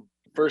then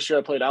first year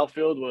I played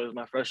outfield was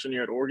my freshman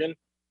year at Oregon,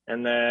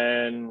 and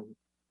then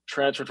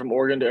transferred from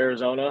Oregon to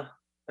Arizona,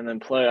 and then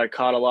I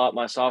caught a lot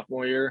my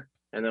sophomore year,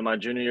 and then my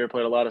junior year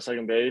played a lot of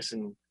second base,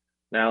 and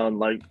now I'm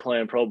like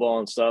playing pro ball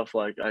and stuff.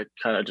 Like I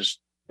kind of just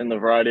in the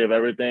variety of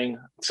everything.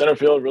 Center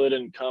field really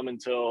didn't come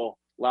until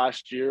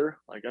last year.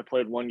 Like I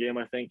played one game,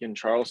 I think, in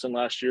Charleston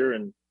last year,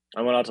 and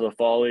I went out to the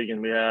fall league,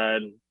 and we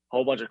had a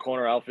whole bunch of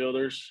corner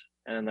outfielders,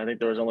 and I think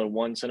there was only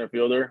one center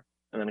fielder,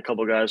 and then a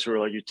couple of guys who were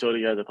like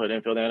utility guys that played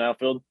infield and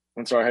outfield.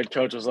 And so our head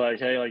coach was like,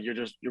 hey, like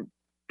you're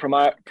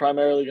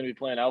primarily going to be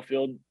playing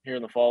outfield here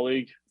in the fall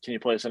league. Can you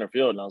play center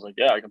field? And I was like,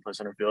 yeah, I can play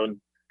center field.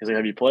 He's like,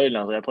 have you played? And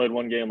I was like, I played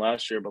one game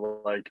last year, but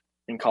like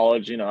in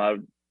college, in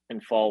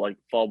fall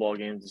ball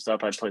games and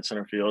stuff, I played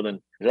center field. And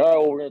he's like, all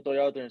right, well, we're going to throw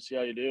you out there and see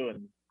how you do.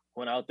 And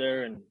went out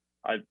there, and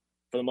I,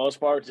 for the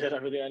most part, did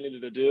everything I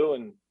needed to do.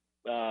 And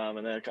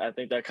then I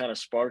think that kind of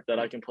sparked that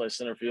I can play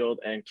center field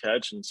and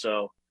catch. And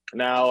so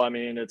now, I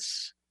mean,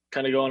 it's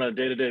kind of go on a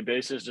day-to-day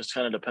basis, just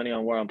kind of depending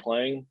on where I'm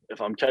playing.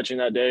 If I'm catching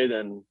that day,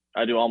 then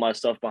I do all my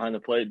stuff behind the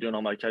plate, doing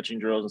all my catching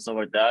drills and stuff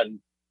like that. And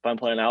if I'm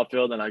playing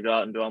outfield, then I go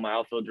out and do all my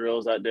outfield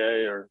drills that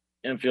day, or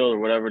infield, or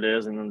whatever it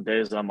is. And then the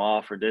days that I'm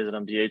off or days that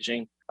I'm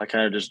DHing, I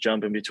kind of just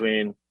jump in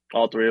between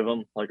all three of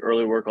them. Like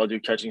early work, I'll do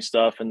catching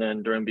stuff. And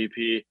then during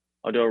BP,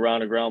 I'll do a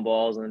round of ground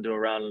balls and then do a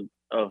round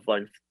of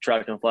like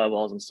track and fly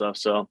balls and stuff.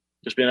 So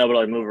just being able to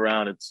like move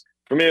around, it's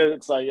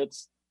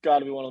got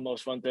to be one of the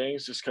most fun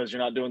things, just because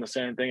you're not doing the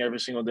same thing every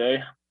single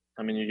day.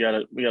 I mean,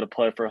 we got to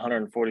play for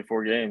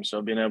 144 games.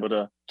 So being able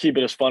to keep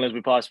it as fun as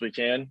we possibly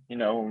can,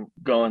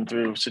 going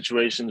through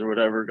situations or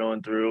whatever,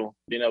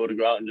 being able to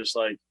go out and just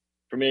like,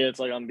 for me, it's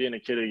like I'm being a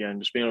kid again,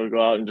 just being able to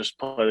go out and just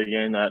play the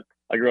game that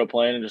I grew up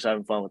playing and just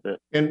having fun with it.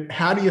 And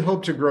how do you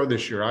hope to grow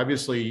this year?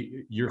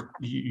 Obviously,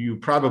 you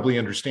probably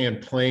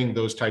understand playing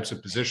those types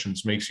of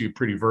positions makes you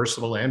pretty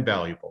versatile and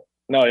valuable.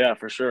 No, yeah,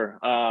 for sure.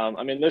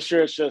 I mean, this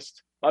year it's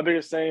just, my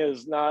biggest thing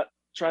is not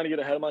trying to get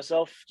ahead of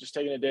myself, just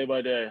taking it day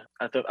by day.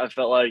 I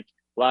felt like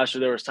last year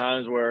there was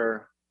times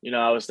where,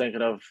 I was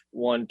thinking of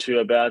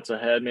 1-2 at-bats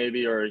ahead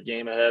maybe, or a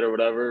game ahead or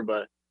whatever.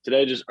 But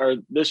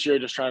this year,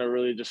 just trying to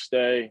really just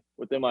stay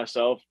within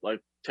myself, like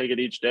take it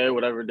each day,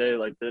 whatever day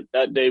like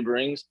that day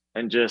brings,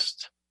 and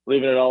just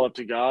leaving it all up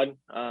to God.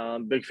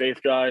 Big faith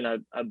guy, and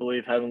I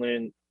believe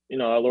heavily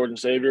in, our Lord and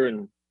Savior.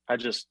 And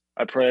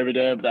I pray every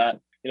day that,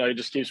 he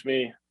just keeps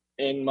me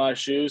in my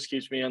shoes,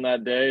 keeps me on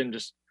that day, and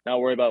just not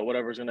worry about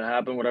whatever's going to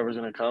happen, whatever's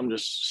going to come,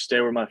 just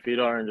stay where my feet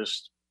are and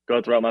just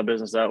go throughout my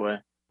business that way.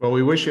 Well,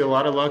 we wish you a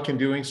lot of luck in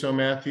doing so,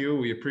 Matthew.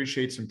 We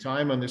appreciate some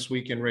time on This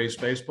Week in Rays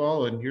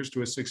Baseball, and here's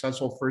to a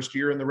successful first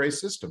year in the Rays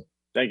system.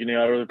 Thank you,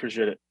 Neil. I really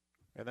appreciate it.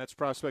 And that's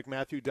prospect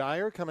Matthew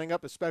Dyer. Coming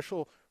up, a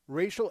special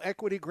Racial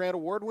Equity Grant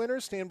Award winner,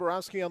 Stan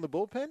Borowski on the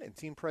bullpen, and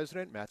team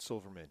president Matt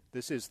Silverman.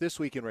 This is This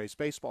Week in Rays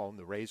Baseball on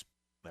the Rays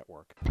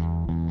Network.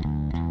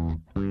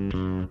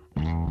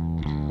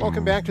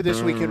 Welcome back to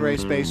This Week in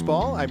Rays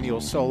Baseball. I'm Neil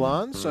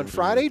Solondz. On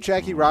Friday,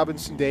 Jackie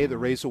Robinson Day, the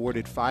Rays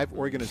awarded 5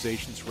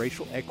 organizations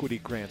racial equity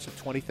grants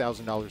of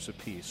 $20,000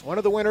 apiece. One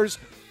of the winners,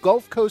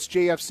 Gulf Coast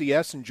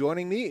JFCS, and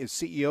joining me is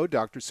CEO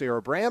Dr.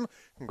 Sarah Bram.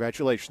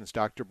 Congratulations,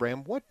 Dr.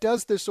 Bram. What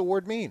does this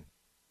award mean?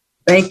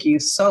 Thank you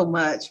so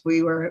much.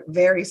 We were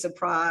very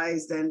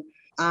surprised and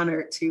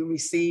honored to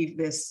receive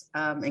this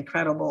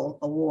incredible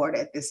award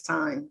at this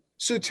time.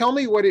 So tell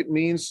me what it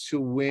means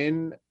to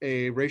win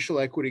a racial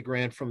equity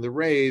grant from the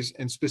Rays,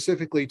 and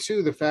specifically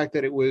too the fact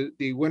that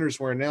the winners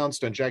were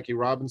announced on Jackie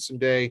Robinson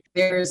Day.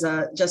 There's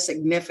a just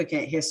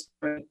significant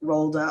history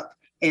rolled up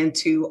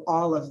into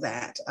all of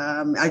that.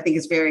 I think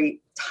it's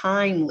very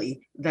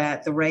timely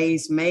that the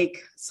Rays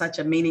make such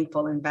a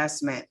meaningful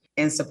investment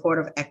in support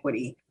of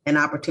equity and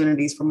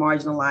opportunities for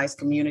marginalized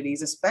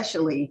communities,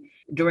 especially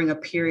during a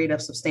period of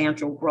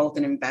substantial growth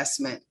and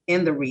investment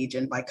in the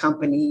region by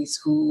companies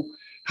who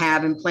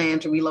have and plan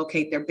to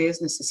relocate their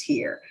businesses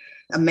here.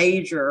 A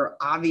major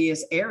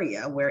obvious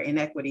area where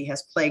inequity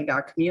has plagued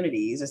our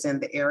communities is in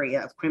the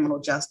area of criminal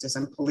justice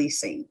and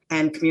policing.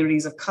 And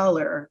communities of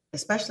color,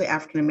 especially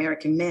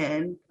African-American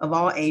men of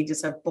all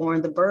ages, have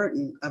borne the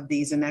burden of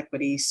these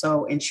inequities.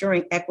 So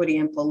ensuring equity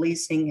in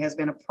policing has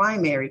been a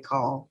primary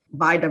call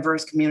by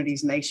diverse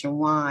communities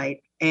nationwide.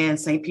 And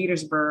St.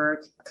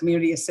 Petersburg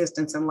Community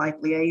Assistance and Life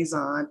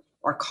Liaison,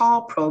 or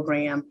CALL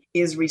program,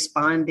 is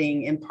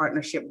responding in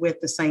partnership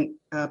with the St.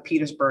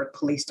 Petersburg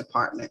Police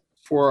Department.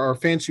 for our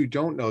fans who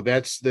don't know,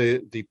 that's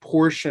the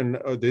portion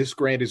of this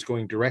grant is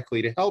going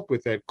directly to help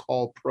with that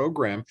call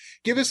program.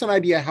 Give us an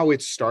idea how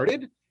it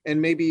started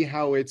and maybe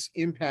how it's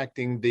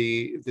impacting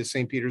the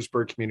St.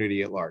 Petersburg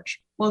community at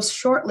large. Well,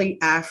 shortly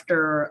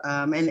after,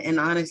 and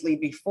honestly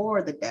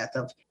before the death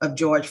of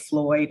George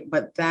Floyd,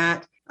 but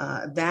that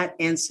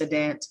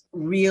incident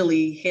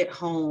really hit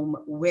home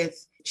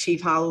with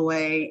Chief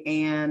Holloway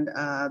and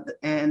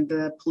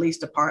the police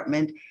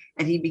department,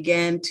 and he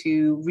began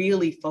to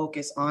really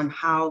focus on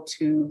how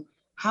to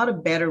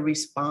better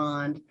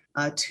respond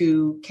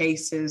to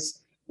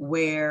cases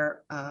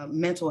where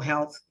mental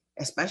health,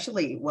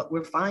 especially what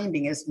we're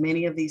finding is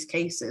many of these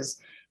cases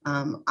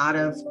out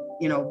of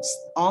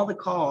all the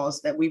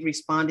calls that we've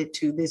responded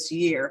to this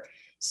year,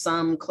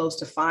 some close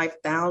to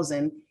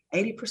 5,000.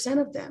 80%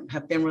 of them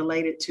have been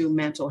related to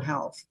mental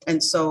health.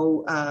 And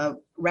so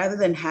rather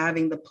than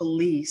having the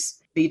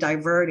police be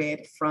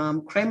diverted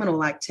from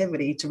criminal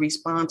activity to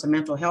respond to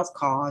mental health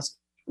calls,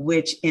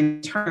 which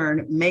in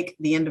turn make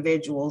the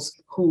individuals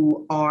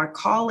who are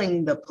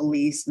calling the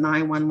police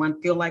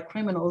 911 feel like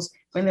criminals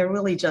when they're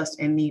really just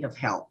in need of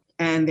help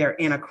and they're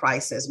in a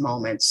crisis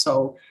moment.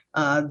 So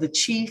the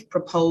chief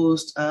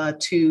proposed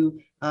to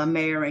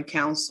mayor and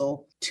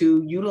council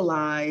to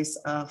utilize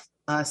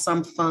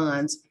some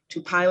funds to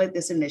pilot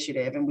this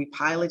initiative. And we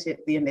piloted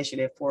the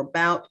initiative for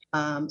about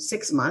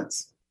 6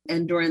 months.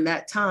 And during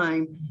that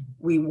time,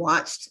 we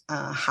watched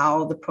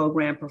how the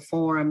program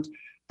performed.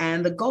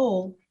 And the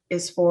goal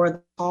is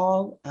for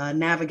all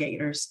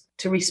navigators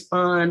to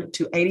respond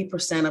to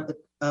 80%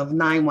 of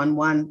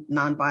 911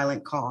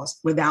 nonviolent calls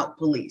without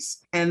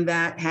police. And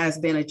that has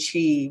been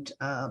achieved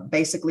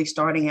basically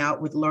starting out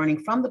with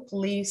learning from the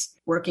police,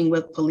 working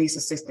with police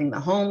assisting the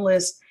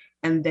homeless,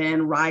 and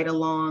then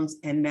ride-alongs,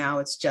 and now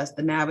it's just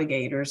the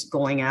navigators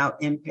going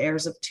out in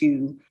pairs of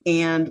 2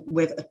 and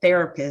with a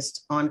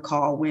therapist on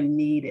call when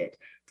needed.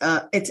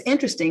 It's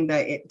interesting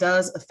that it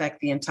does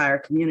affect the entire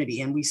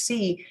community, and we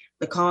see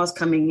the calls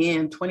coming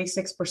in,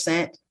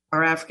 26%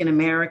 are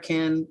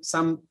African-American,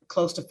 some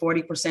close to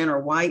 40% are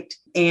white,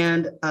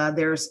 and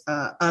there's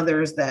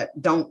others that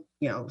don't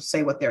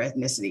say what their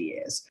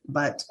ethnicity is.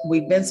 But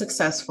we've been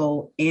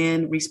successful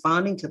in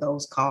responding to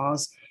those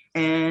calls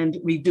and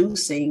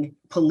reducing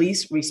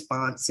police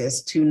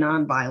responses to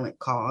nonviolent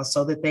calls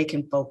so that they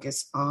can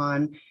focus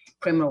on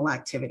criminal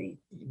activity.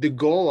 The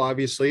goal,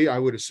 obviously, I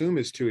would assume,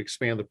 is to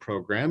expand the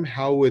program.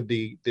 How would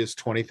this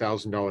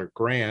 $20,000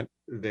 grant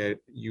that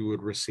you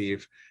would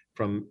receive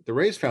from the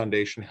Raise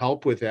Foundation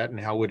help with that, and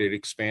how would it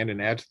expand and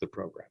add to the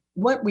program?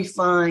 What we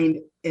find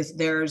is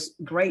there's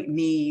great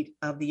need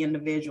of the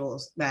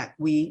individuals that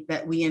we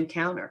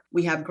encounter.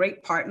 We have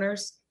great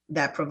partners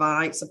that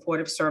provide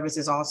supportive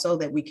services also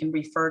that we can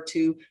refer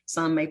to.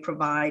 Some may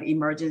provide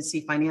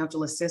emergency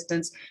financial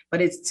assistance, but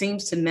it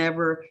seems to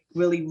never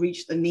really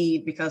reach the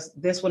need because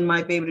this one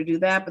might be able to do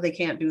that, but they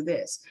can't do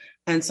this.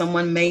 And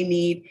someone may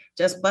need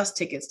just bus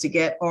tickets to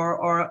get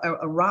or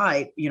a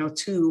ride,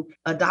 to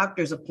a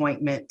doctor's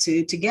appointment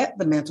to get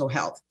the mental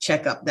health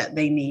checkup that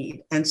they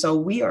need. And so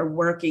we are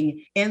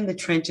working in the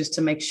trenches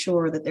to make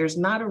sure that there's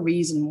not a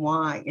reason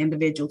why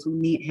individuals who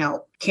need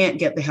help can't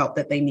get the help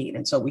that they need.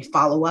 And so we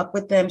follow up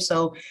with them.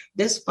 So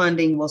this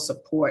funding will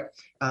support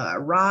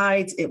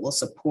rides. It will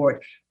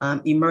support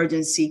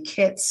emergency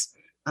kits,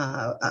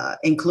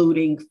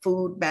 including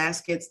food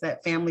baskets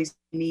that families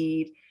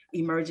need,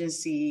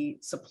 emergency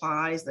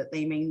supplies that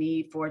they may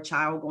need for a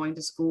child going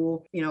to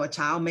school. A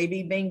child may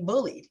be being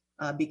bullied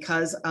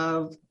because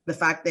of the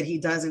fact that he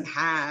doesn't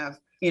have,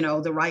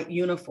 the right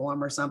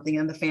uniform or something,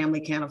 and the family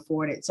can't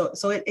afford it.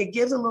 So it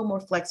gives a little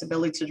more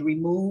flexibility to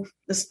remove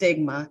the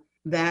stigma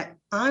that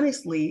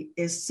honestly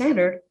is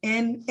centered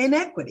in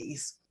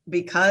inequities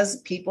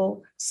because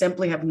people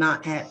simply have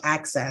not had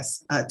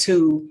access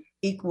to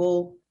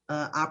equal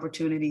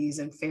opportunities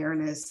and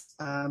fairness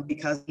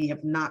because we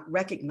have not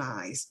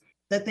recognized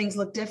that things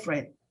look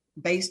different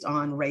based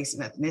on race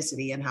and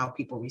ethnicity and how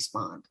people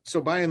respond.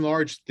 So by and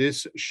large,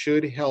 this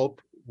should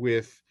help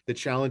with the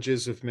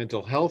challenges of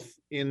mental health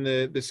in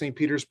the St.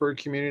 Petersburg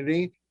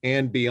community,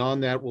 and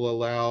beyond that will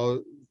allow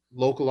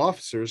local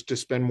officers to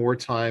spend more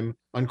time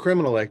on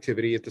criminal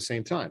activity at the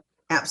same time.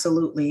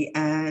 Absolutely.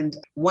 And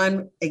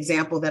one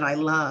example that I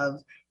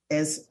love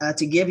is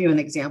to give you an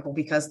example,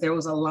 because there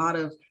was a lot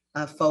of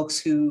folks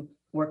who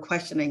were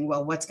questioning,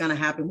 well, what's going to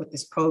happen with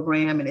this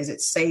program? And is it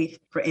safe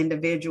for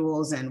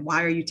individuals? And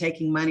why are you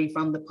taking money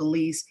from the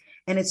police?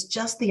 And it's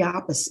just the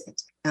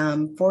opposite.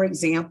 For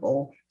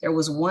example, there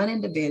was one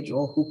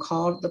individual who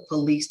called the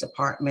police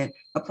department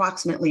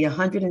approximately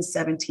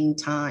 117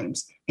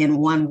 times in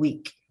 1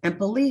 week. And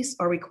police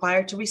are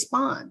required to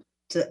respond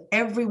to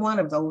every one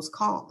of those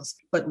calls.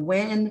 But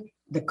when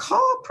the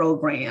call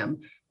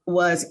program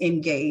was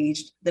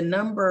engaged, the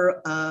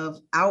number of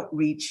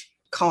outreach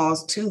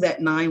calls to that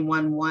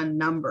 911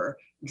 number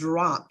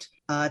dropped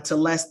to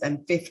less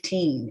than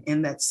 15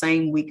 in that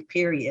same week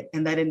period.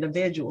 And that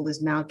individual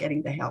is now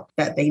getting the help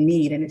that they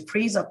need. And it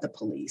frees up the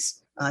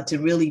police to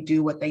really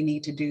do what they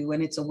need to do.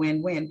 And it's a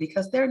win-win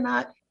because they're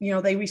not,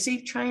 they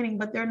receive training,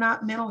 but they're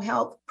not mental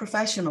health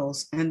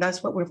professionals. And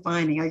that's what we're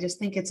finding. I just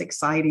think it's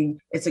exciting.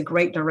 It's a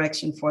great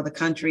direction for the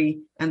country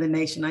and the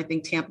nation. I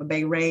think Tampa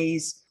Bay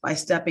Rays, by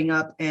stepping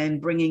up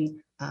and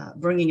bringing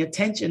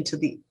attention to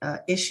the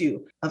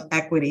issue of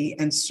equity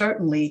and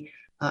certainly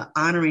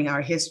honoring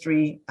our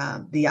history,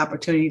 the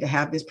opportunity to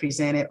have this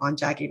presented on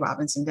Jackie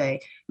Robinson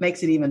Day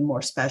makes it even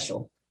more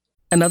special.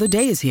 Another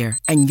day is here,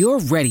 and you're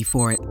ready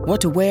for it.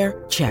 What to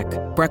wear? Check.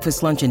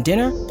 Breakfast, lunch, and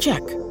dinner? Check.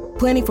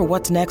 Planning for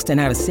what's next and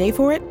how to save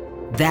for it?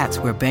 That's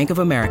where Bank of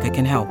America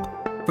can help.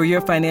 For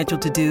your financial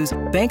to-dos,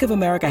 Bank of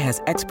America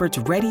has experts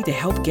ready to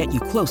help get you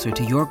closer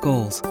to your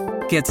goals.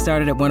 Get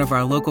started at one of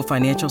our local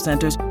financial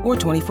centers or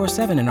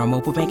 24/7 in our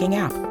mobile banking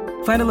app.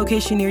 Find a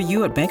location near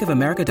you at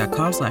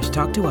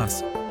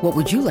bankofamerica.com/talktous. What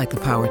would you like the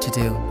power to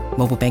do?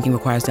 Mobile banking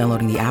requires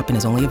downloading the app and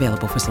is only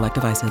available for select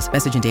devices.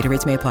 Message and data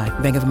rates may apply.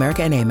 Bank of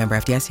America NA, member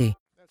FDIC.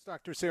 That's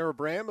Dr. Sarah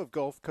Bram of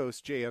Gulf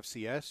Coast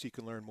JFCS. You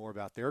can learn more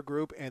about their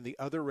group and the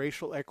other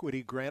Racial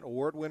Equity Grant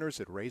Award winners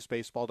at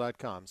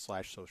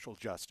raysbaseball.com/social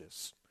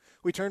justice.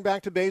 We turn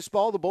back to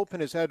baseball. The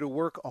bullpen has had to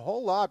work a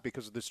whole lot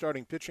because of the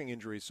starting pitching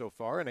injuries so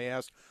far, and I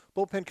asked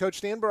bullpen coach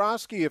Stan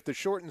Borowski if the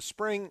shortened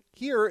spring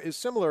here is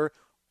similar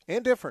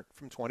and different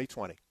from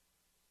 2020.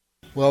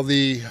 Well,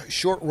 the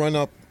short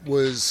run-up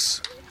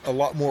was a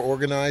lot more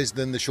organized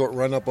than the short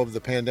run-up of the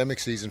pandemic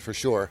season for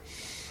sure.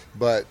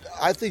 But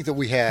I think that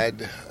we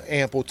had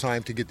ample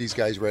time to get these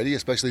guys ready,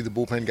 especially the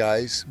bullpen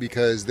guys,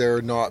 because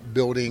they're not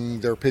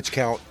building their pitch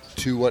count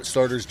to what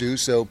starters do.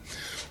 So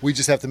we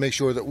just have to make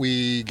sure that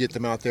we get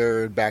them out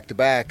there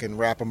back-to-back and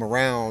wrap them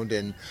around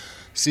and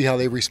see how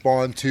they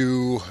respond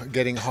to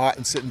getting hot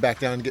and sitting back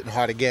down and getting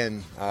hot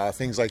again,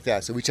 things like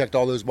that. So we checked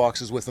all those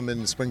boxes with them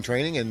in spring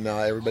training, and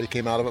everybody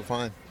came out of it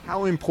fine.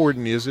 How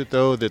important is it,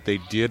 though, that they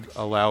did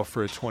allow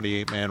for a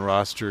 28-man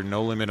roster,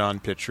 no limit on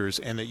pitchers,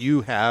 and that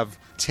you have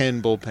 10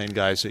 bullpen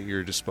guys at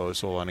your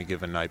disposal on a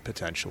given night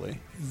potentially?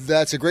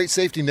 That's a great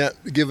safety net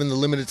given the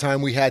limited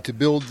time we had to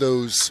build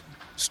those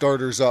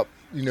starters up,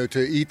 to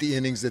eat the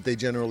innings that they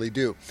generally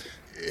do.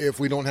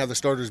 If we don't have the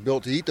starters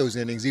built to eat those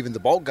innings, even the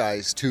bulk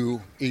guys to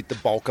eat the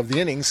bulk of the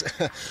innings,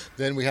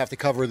 then we have to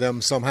cover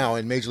them somehow.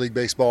 And Major League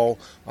Baseball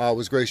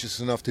was gracious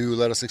enough to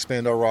let us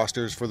expand our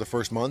rosters for the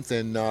first month,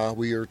 and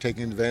we are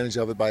taking advantage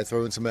of it by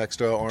throwing some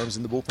extra arms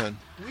in the bullpen.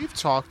 We've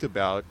talked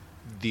about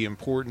the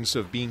importance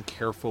of being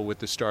careful with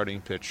the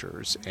starting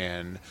pitchers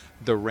and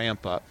the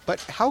ramp up. But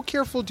how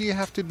careful do you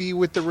have to be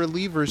with the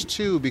relievers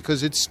too?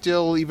 Because it's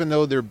still, even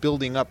though they're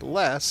building up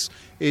less,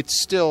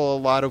 it's still a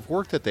lot of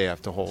work that they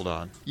have to hold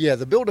on. Yeah,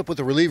 the buildup with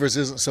the relievers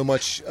isn't so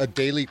much a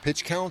daily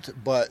pitch count,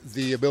 but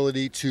the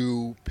ability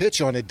to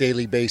pitch on a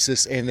daily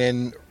basis and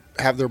then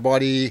have their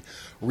body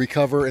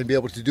recover and be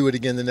able to do it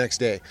again the next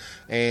day.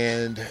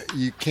 And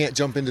you can't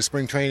jump into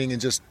spring training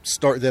and just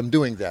start them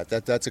doing that.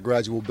 That's a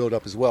gradual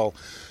buildup as well.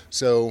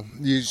 So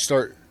you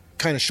start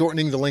kind of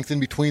shortening the length in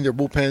between their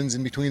bullpens,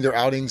 in between their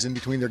outings, in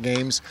between their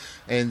games.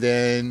 And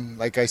then,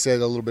 like I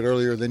said a little bit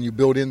earlier, then you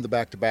build in the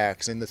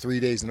back-to-backs and the 3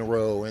 days in a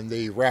row and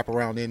the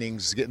wrap-around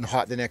innings, getting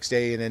hot the next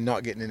day and then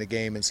not getting in a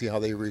game and see how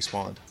they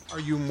respond. Are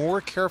you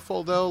more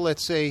careful, though,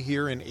 let's say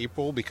here in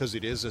April, because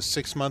it is a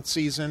 6-month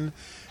season,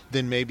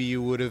 than maybe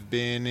you would have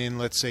been in,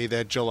 let's say,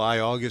 that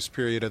July-August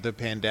period of the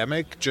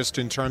pandemic, just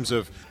in terms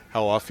of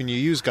how often you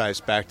use guys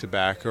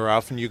back-to-back or how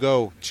often you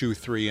go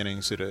 2-3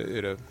 innings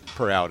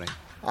per outing?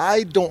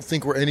 I don't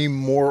think we're any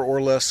more or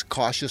less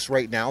cautious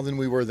right now than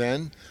we were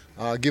then,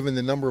 given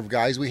the number of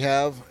guys we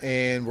have,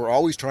 and we're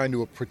always trying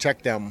to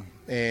protect them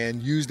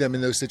and use them in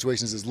those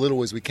situations as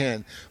little as we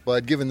can.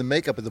 But given the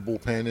makeup of the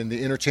bullpen and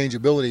the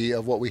interchangeability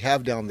of what we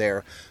have down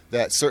there,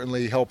 that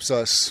certainly helps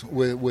us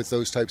with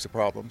those types of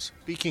problems.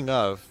 Speaking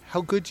of, how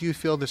good do you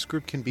feel this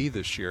group can be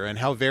this year, and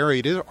how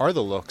varied are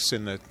the looks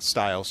and the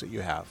styles that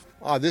you have?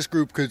 This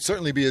group could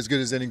certainly be as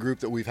good as any group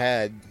that we've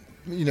had.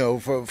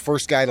 For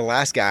first guy to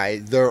last guy,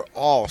 they're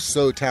all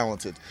so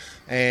talented.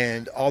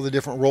 And all the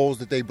different roles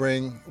that they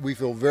bring, we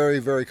feel very,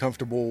 very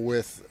comfortable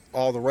with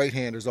all the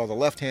right-handers, all the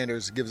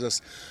left-handers.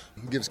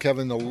 Gives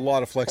Kevin a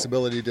lot of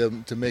flexibility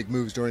to make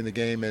moves during the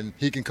game, and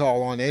he can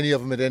call on any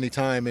of them at any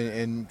time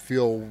and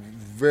feel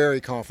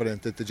very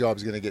confident that the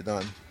job's going to get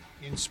done.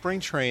 In spring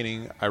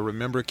training, I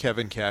remember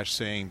Kevin Cash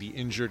saying the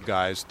injured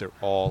guys, they're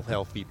all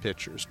healthy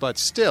pitchers. But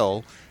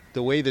still,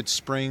 the way that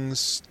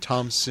Springs,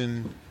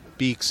 Thompson,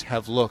 Beeks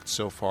have looked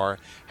so far,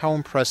 how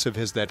impressive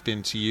has that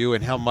been to you,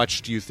 and how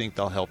much do you think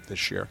they'll help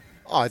this year?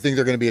 I think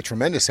they're going to be a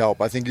tremendous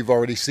help. I think you've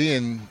already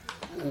seen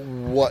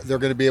what they're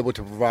going to be able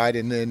to provide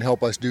and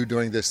help us do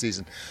during this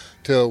season.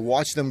 To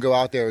watch them go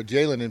out there,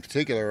 Jalen in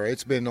particular,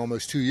 it's been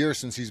almost 2 years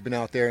since he's been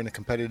out there in a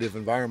competitive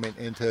environment,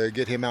 and to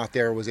get him out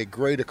there was a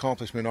great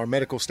accomplishment. Our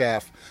medical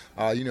staff,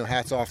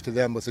 hats off to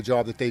them with the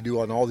job that they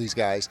do on all these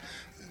guys.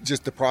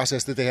 Just the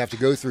process that they have to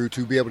go through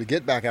to be able to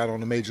get back out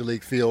on the major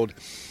league field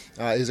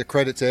is a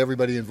credit to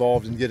everybody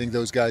involved in getting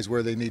those guys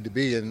where they need to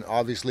be. And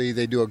obviously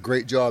they do a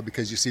great job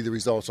because you see the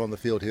results on the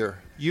field here.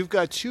 You've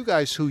got two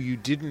guys who you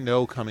didn't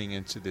know coming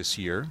into this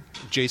year,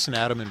 Jason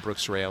Adam and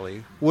Brooks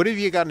Raley. What have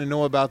you gotten to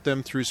know about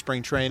them through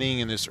spring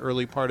training and this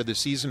early part of the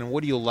season, and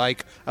what do you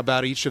like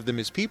about each of them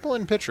as people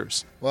and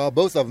pitchers? Well,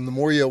 both of them. The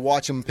more you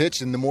watch them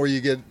pitch and the more you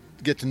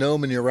get to know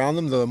them and you're around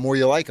them, the more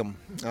you like them.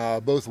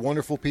 Both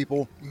wonderful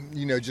people,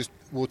 just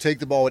will take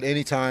the ball at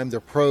any time.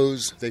 They're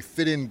pros. They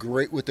fit in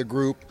great with the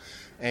group.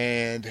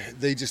 And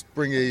they just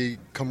bring a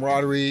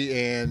camaraderie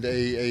and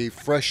a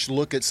fresh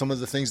look at some of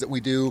the things that we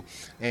do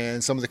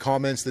and some of the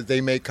comments that they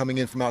make coming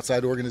in from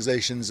outside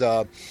organizations,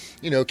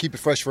 keep it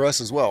fresh for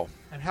us as well.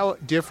 And how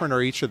different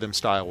are each of them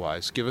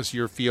style-wise? Give us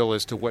your feel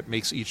as to what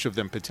makes each of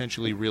them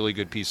potentially really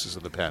good pieces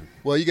of the pen.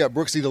 Well, you got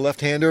Brooksy, the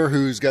left-hander,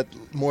 who's got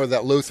more of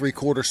that low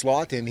three-quarter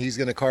slot, and he's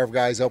going to carve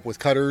guys up with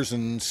cutters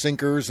and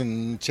sinkers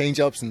and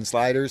change-ups and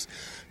sliders.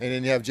 And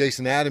then you have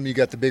Jason Adam, you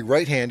got the big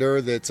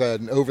right-hander that's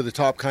an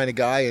over-the-top kind of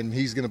guy, and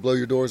he's going to blow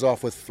your doors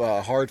off with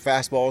hard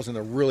fastballs and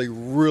a really,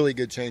 really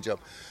good change-up.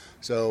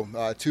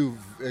 So two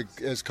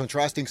as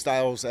contrasting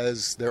styles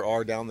as there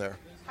are down there.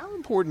 How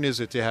important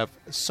is it to have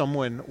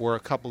someone or a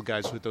couple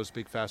guys with those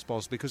big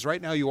fastballs? Because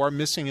right now you are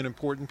missing an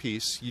important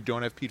piece. You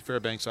don't have Pete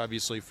Fairbanks,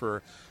 obviously,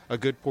 for a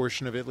good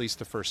portion of at least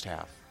the first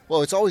half.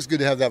 Well, it's always good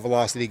to have that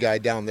velocity guy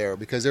down there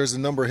because there's a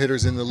number of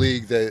hitters in the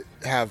league that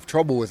have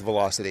trouble with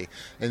velocity.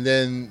 And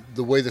then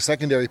the way the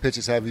secondary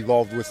pitches have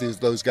evolved with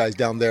those guys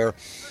down there,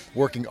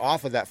 working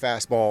off of that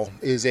fastball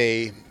is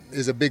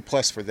a big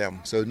plus for them.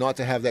 So not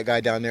to have that guy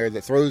down there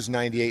that throws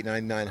 98,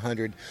 99,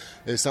 100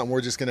 is something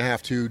we're just going to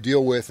have to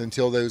deal with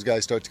until those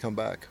guys start to come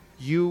back.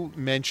 You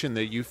mentioned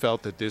that you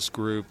felt that this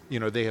group,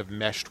 they have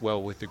meshed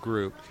well with the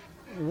group.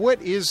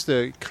 What is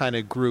the kind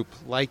of group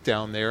like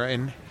down there,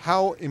 and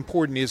how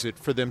important is it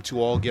for them to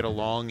all get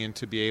along and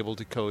to be able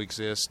to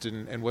coexist,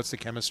 and what's the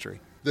chemistry?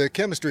 The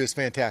chemistry is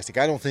fantastic.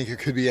 I don't think it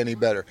could be any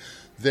better.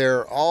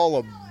 They're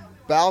all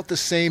about the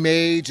same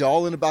age,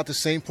 all in about the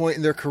same point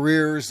in their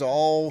careers,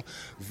 all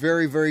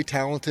very, very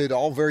talented,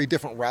 all very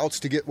different routes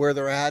to get where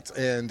they're at,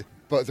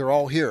 but they're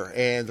all here,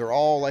 and they're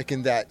all like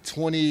in that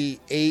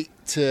 28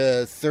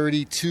 to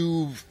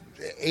 32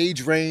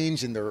 age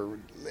range, and their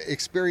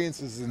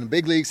experiences in the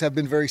big leagues have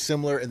been very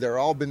similar, and they're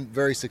all been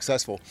very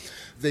successful.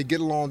 They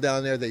get along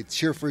down there, they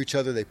cheer for each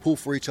other, they pull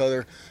for each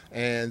other,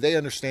 and they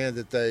understand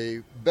that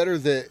the better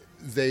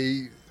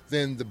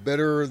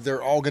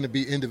they're all going to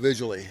be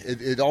individually.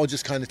 It all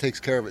just kind of takes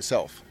care of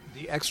itself.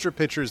 The extra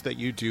pitchers that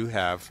you do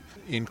have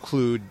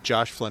include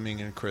Josh Fleming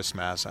and Chris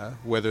Mazza.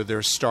 Whether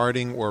they're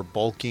starting or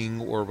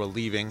bulking or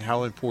relieving,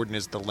 how important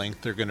is the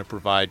length they're going to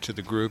provide to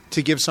the group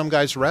to give some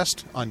guys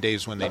rest on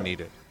days when they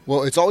need it?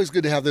 Well, it's always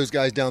good to have those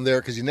guys down there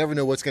because you never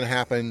know what's going to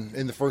happen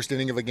in the first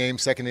inning of a game,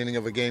 second inning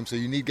of a game. So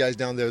you need guys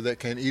down there that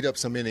can eat up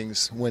some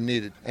innings when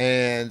needed.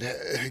 And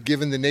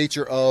given the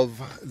nature of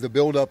the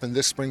buildup in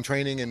this spring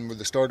training and where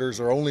the starters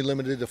are only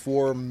limited to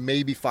 4,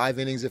 maybe 5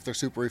 innings if they're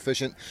super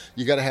efficient,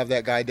 you got to have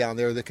that guy down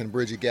there that can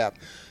bridge a gap.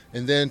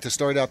 And then to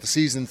start out the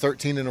season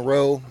 13 in a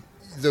row,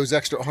 those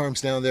extra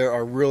arms down there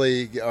are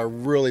really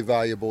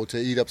valuable to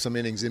eat up some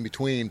innings in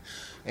between.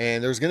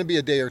 And there's going to be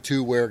a day or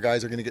two where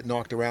guys are going to get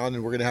knocked around,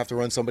 and we're going to have to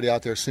run somebody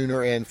out there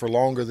sooner and for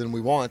longer than we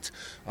want.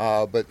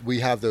 But we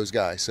have those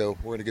guys, so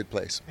we're in a good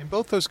place. And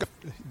both those guys,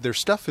 their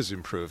stuff has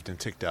improved and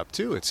ticked up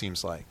too, it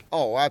seems like.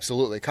 Oh,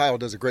 absolutely. Kyle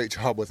does a great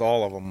job with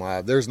all of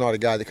them. There's not a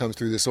guy that comes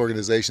through this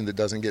organization that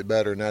doesn't get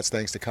better, and that's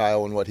thanks to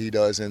Kyle and what he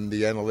does and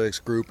the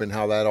analytics group and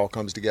how that all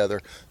comes together.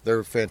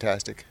 They're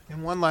fantastic.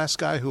 And one last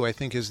guy who I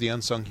think is the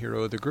unsung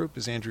hero of the group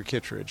is Andrew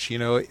Kittredge.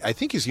 I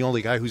think he's the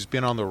only guy who's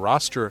been on the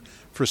roster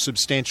for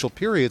substantial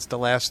periods the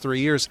last 3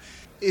 years.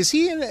 Is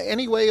he in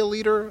any way a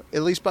leader,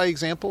 at least by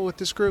example, with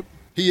this group?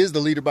 He is the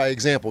leader by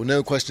example,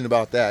 no question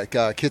about that.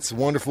 Kit's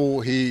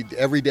wonderful.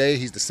 Every day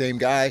he's the same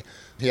guy.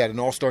 He had an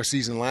all-star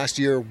season last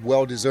year,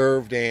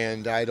 well-deserved,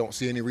 and I don't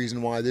see any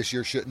reason why this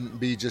year shouldn't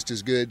be just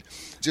as good.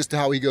 Just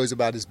how he goes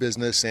about his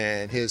business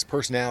and his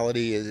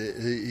personality,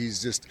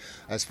 he's just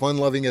as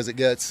fun-loving as it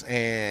gets,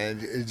 and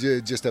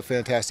just a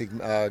fantastic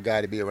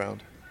guy to be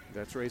around.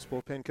 That's Rays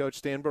bullpen coach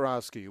Stan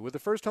Borowski. With the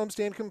first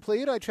homestand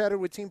complete, I chatted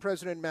with team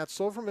president Matt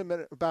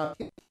Silverman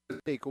about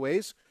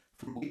takeaways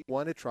from week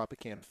 1 at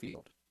Tropicana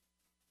Field.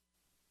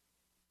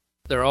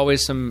 There are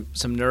always some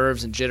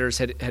nerves and jitters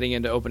heading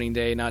into opening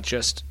day, not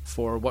just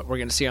for what we're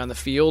going to see on the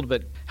field,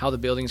 but how the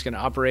building's going to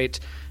operate.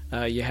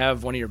 You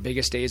have one of your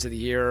biggest days of the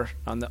year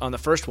on the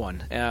first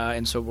one,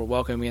 and so we're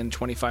welcoming in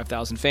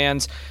 25,000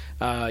 fans.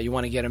 You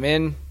want to get them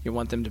in. You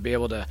want them to be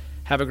able to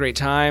have a great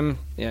time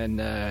and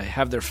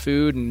have their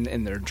food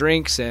and their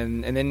drinks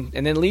and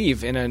then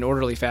leave in an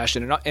orderly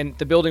fashion. And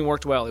the building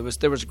worked well.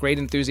 There was great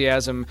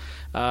enthusiasm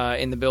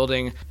in the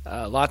building,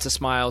 lots of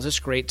smiles. It's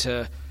great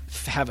to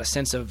have a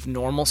sense of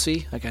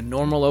normalcy, like a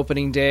normal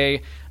opening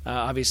day.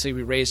 Obviously,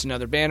 we raised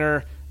another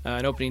banner,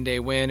 an opening day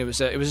win. It was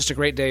just a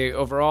great day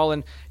overall.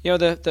 And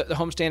the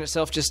homestand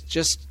itself,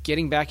 just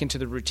getting back into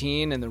the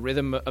routine and the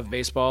rhythm of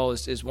baseball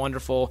is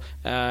wonderful.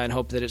 And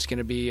hope that it's going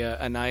to be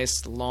a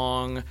nice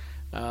long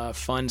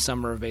fun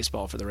summer of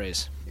baseball for the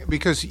Rays.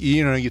 Because,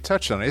 you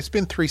touched on it. It's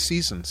been 3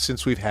 seasons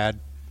since we've had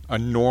a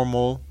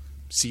normal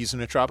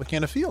season at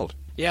Tropicana Field.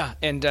 Yeah,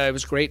 and it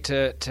was great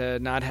to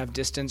not have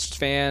distanced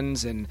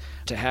fans and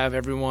to have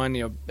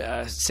everyone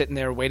sitting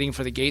there waiting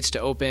for the gates to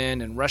open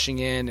and rushing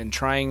in and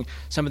trying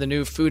some of the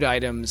new food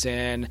items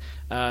and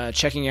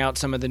checking out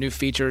some of the new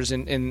features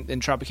in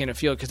Tropicana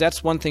Field, because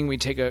that's one thing we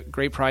take a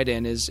great pride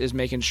in is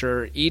making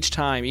sure each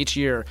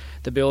year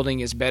the building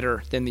is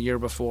better than the year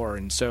before.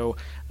 And so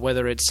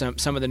whether it's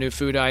some of the new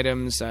food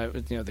items,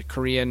 the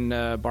Korean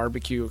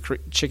barbecue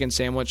chicken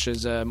sandwich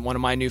is one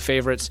of my new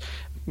favorites.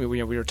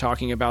 We were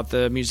talking about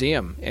the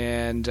museum,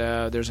 and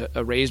there's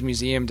a Rays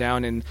museum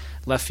down in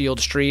Left Field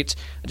Street,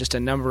 just a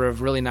number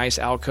of really nice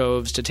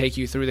alcoves to take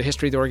you through the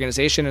history of the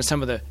organization and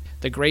some of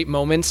the great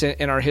moments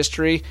in our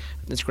history.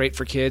 It's great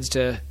for kids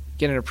to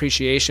get an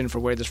appreciation for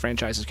where this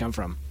franchise has come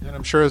from. And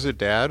I'm sure as a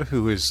dad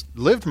who has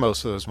lived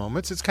most of those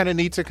moments, it's kind of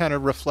neat to kind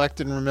of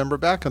reflect and remember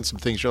back on some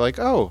things. You're like,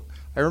 oh,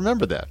 I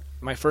remember that.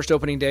 My first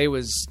opening day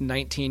was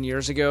 19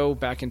 years ago,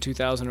 back in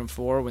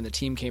 2004, when the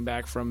team came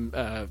back from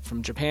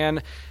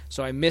Japan.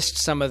 So I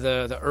missed some of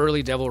the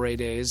early Devil Ray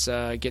days,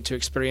 get to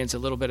experience a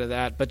little bit of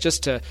that. But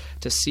just to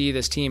see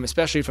this team,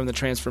 especially from the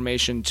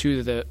transformation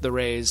to the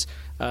Rays,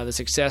 the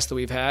success that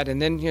we've had.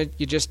 And then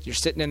you're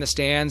sitting in the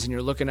stands and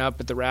you're looking up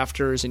at the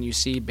rafters and you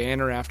see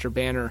banner after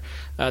banner.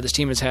 This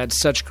team has had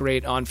such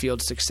great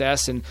on-field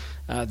success, and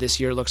this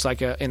year looks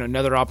like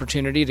another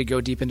opportunity to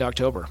go deep into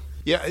October.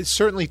 Yeah, it's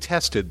certainly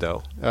tested,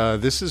 though.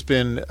 This has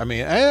been,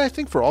 I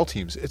think for all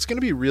teams, it's going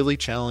to be really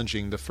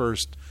challenging the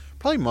first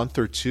probably month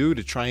or two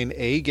to try and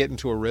A, get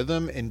into a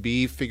rhythm, and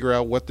B, figure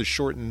out what the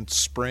shortened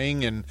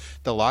spring and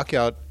the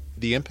lockout,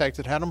 the impact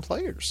it had on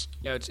players.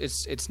 Yeah,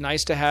 it's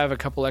nice to have a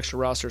couple extra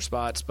roster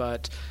spots,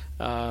 but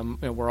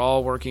we're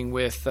all working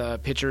with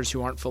pitchers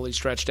who aren't fully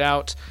stretched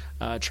out,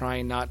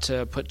 trying not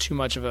to put too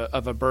much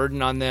of a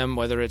burden on them,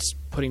 whether it's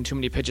putting too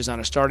many pitches on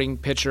a starting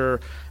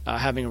pitcher,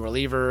 having a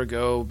reliever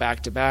go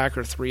back-to-back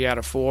or 3 out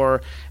of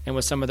 4. And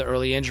with some of the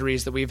early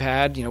injuries that we've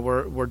had,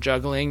 we're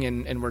juggling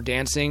and we're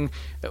dancing.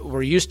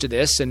 We're used to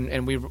this,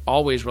 and we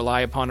always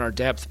rely upon our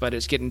depth, but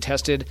it's getting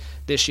tested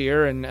this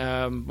year, and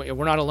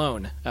we're not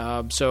alone.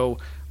 So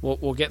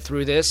we'll get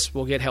through this.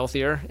 We'll get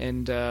healthier,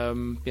 and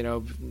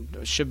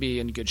should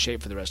be in good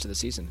shape for the rest of the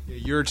season.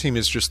 Your team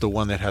is just the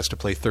one that has to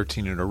play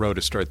 13 in a row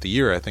to start the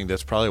year. I think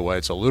that's probably why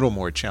it's a little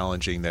more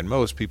challenging than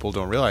most people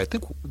don't realize. I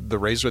think the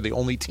Rays are the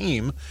only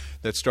team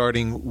that's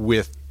starting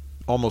with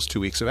almost 2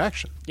 weeks of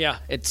action. Yeah,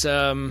 it's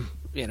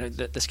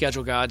the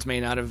schedule gods may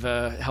not have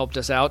helped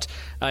us out.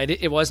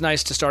 It was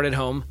nice to start at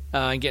home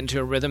and get into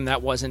a rhythm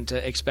that wasn't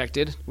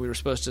expected. We were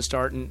supposed to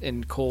start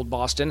in cold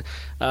Boston,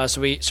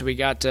 so we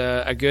got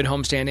a good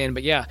homestand in.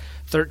 But yeah,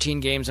 13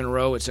 games in a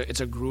row. It's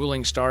a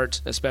grueling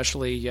start,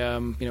 especially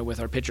with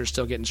our pitchers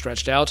still getting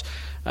stretched out.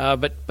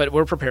 But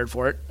we're prepared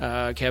for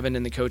it. Kevin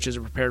and the coaches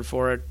are prepared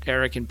for it.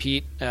 Eric and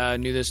Pete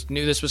knew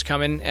this was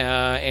coming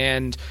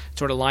and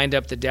sort of lined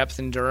up the depth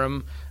in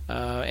Durham.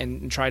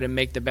 And try to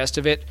make the best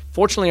of it.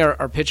 Fortunately,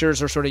 our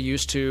pitchers are sort of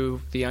used to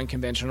the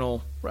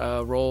unconventional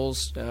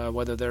roles,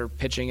 whether they're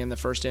pitching in the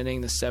first inning,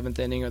 the 7th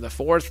inning, or the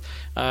 4th.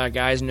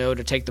 Guys know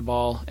to take the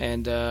ball,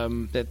 and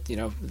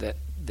that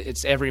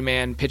it's every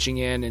man pitching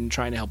in and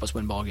trying to help us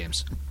win ball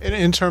games.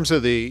 In terms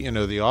of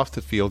the off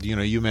the field,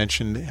 you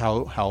mentioned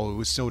how it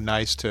was so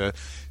nice to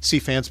see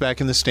fans back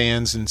in the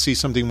stands and see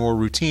something more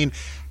routine.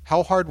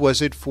 How hard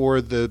was it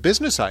for the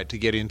business side to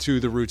get into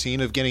the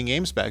routine of getting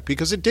games back?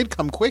 Because it did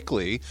come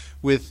quickly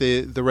with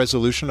the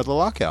resolution of the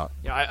lockout.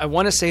 Yeah, I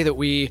want to say that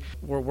we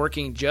were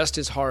working just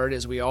as hard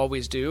as we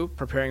always do,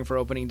 preparing for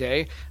opening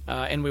day,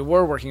 and we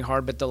were working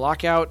hard. But the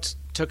lockout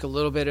took a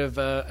little bit of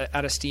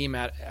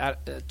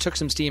took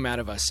some steam out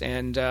of us,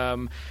 and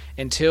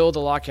until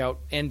the lockout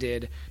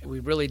ended, we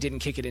really didn't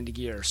kick it into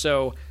gear.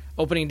 So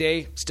opening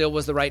day still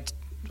was the right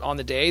on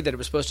the day that it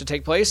was supposed to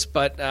take place,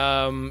 but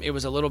it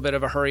was a little bit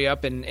of a hurry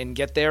up and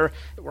get there.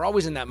 We're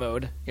always in that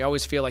mode. You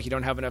always feel like you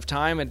don't have enough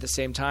time. At the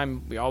same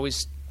time, we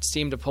always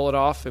seem to pull it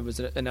off. It was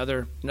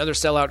another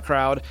sellout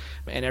crowd,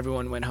 and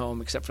everyone went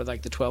home except for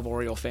like the 12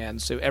 Oriole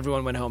fans. So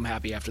everyone went home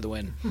happy after the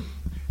win.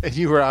 And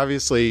you were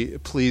obviously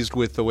pleased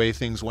with the way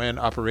things went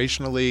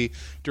operationally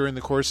during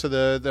the course of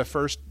the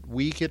first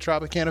week at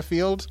Tropicana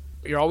Field.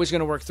 You're always going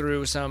to work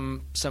through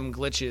some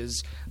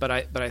glitches, but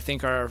I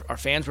think our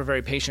fans were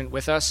very patient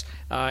with us,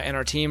 and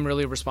our team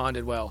really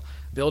responded well.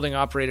 Building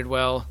operated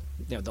well.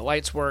 The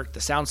lights worked.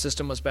 The sound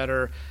system was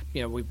better.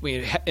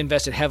 We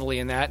invested heavily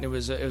in that, and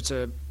it's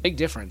a big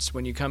difference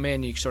when you come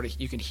in. You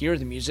can hear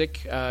the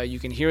music. You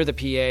can hear the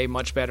PA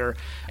much better,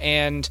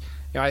 and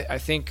I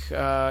think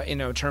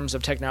in terms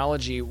of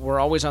technology, we're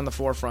always on the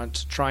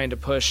forefront trying to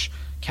push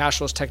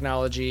cashless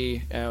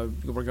technology.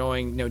 We're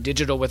going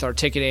digital with our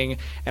ticketing,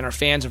 and our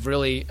fans have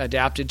really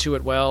adapted to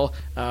it well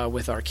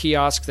with our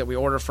kiosk that we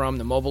order from,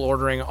 the mobile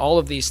ordering. All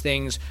of these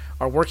things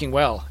are working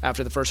well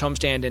after the first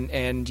homestand,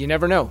 and you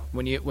never know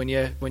when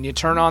you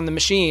turn on the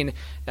machine.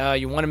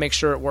 You want to make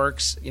sure it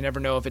works. You never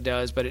know if it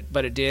does, but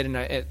it did,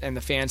 and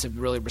the fans have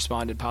really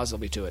responded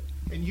positively to it.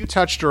 And you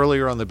touched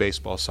earlier on the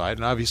baseball side,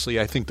 and obviously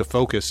I think the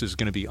focus is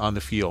going to be on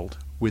the field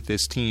with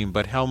this team,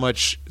 but how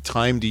much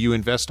time do you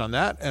invest on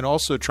that, and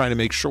also trying to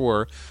make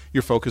sure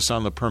you're focused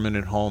on the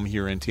permanent home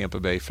here in Tampa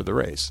Bay for the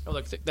Rays? Oh,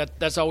 look,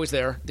 that's always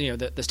there.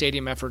 The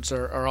stadium efforts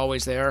are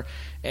always there,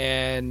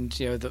 and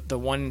the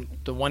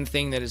one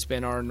thing that has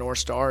been our North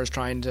Star is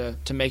trying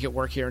to make it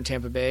work here in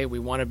Tampa Bay. We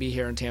want to be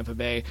here in Tampa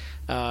Bay.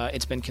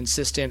 It's been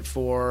consistent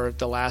for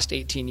the last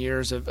 18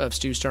 years of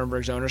Stu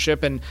Sternberg's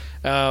ownership, and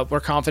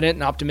we're confident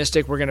and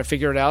optimistic we're going to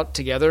figure it out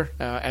together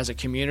as a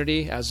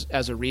community,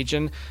 as a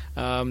region,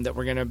 that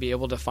we're going to be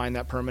able to find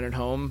that permanent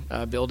home,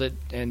 build it,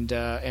 and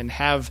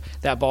have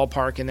that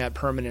ballpark and that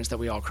permanence that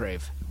we all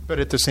crave. But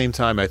at the same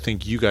time, I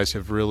think you guys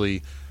have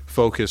really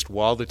focused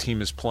while the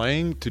team is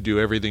playing to do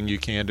everything you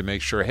can to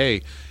make sure,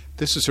 hey,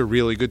 this is a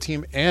really good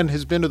team and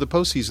has been to the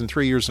postseason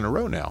 3 years in a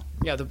row now.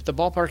 Yeah, the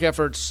ballpark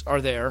efforts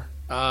are there,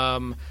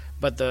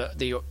 but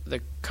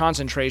the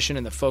concentration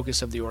and the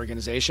focus of the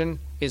organization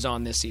is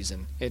on this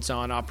season. It's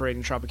on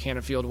operating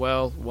Tropicana Field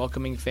well,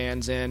 welcoming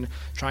fans in,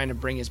 trying to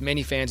bring as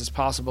many fans as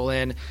possible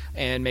in,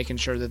 and making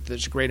sure that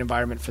there's a great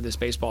environment for this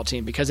baseball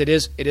team, because it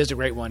is a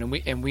great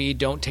one, and we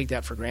don't take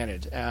that for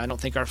granted. I don't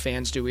think our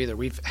fans do either.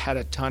 We've had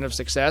a ton of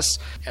success,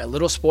 a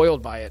little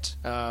spoiled by it,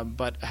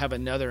 but have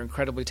another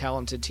incredibly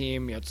talented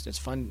team. It's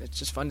fun. It's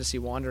just fun to see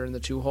Wander in the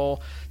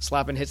 2-hole,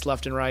 slapping hits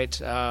left and right.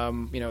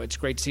 It's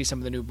great to see some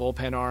of the new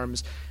bullpen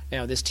arms.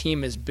 This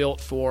team is built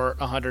for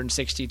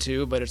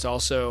 162, but it's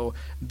also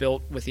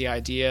built with the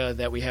idea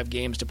that we have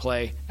games to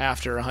play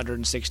after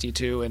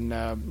 162,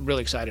 and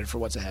really excited for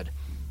what's ahead.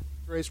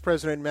 Rays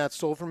President Matt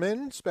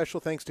Silverman, special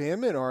thanks to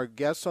him and our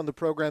guests on the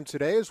program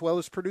today, as well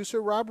as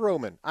producer Rob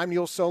Roman. I'm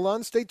Neil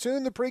Solon. Stay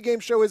tuned. The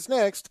pregame show is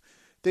next.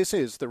 This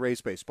is the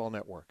Rays Baseball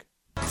Network.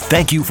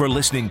 Thank you for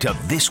listening to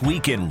This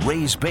Week in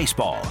Rays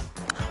Baseball.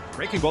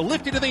 Breaking ball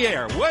lifted in the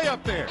air, way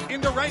up there,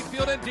 into right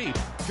field and deep.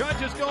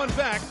 Judge is going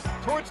back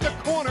towards the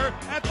corner,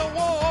 at the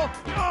wall,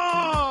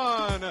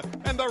 on!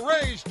 And the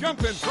Rays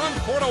jumping from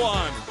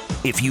 4-1.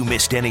 If you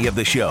missed any of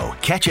the show,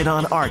 catch it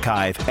on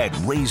archive at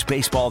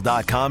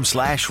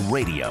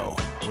raysbaseball.com/radio.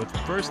 With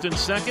first and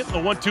second, the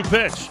 1-2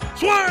 pitch.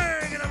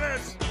 Swing and a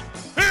miss!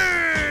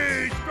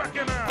 He struck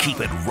him out! Keep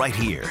it right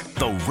here.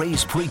 The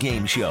Rays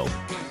pregame show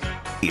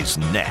is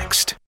next.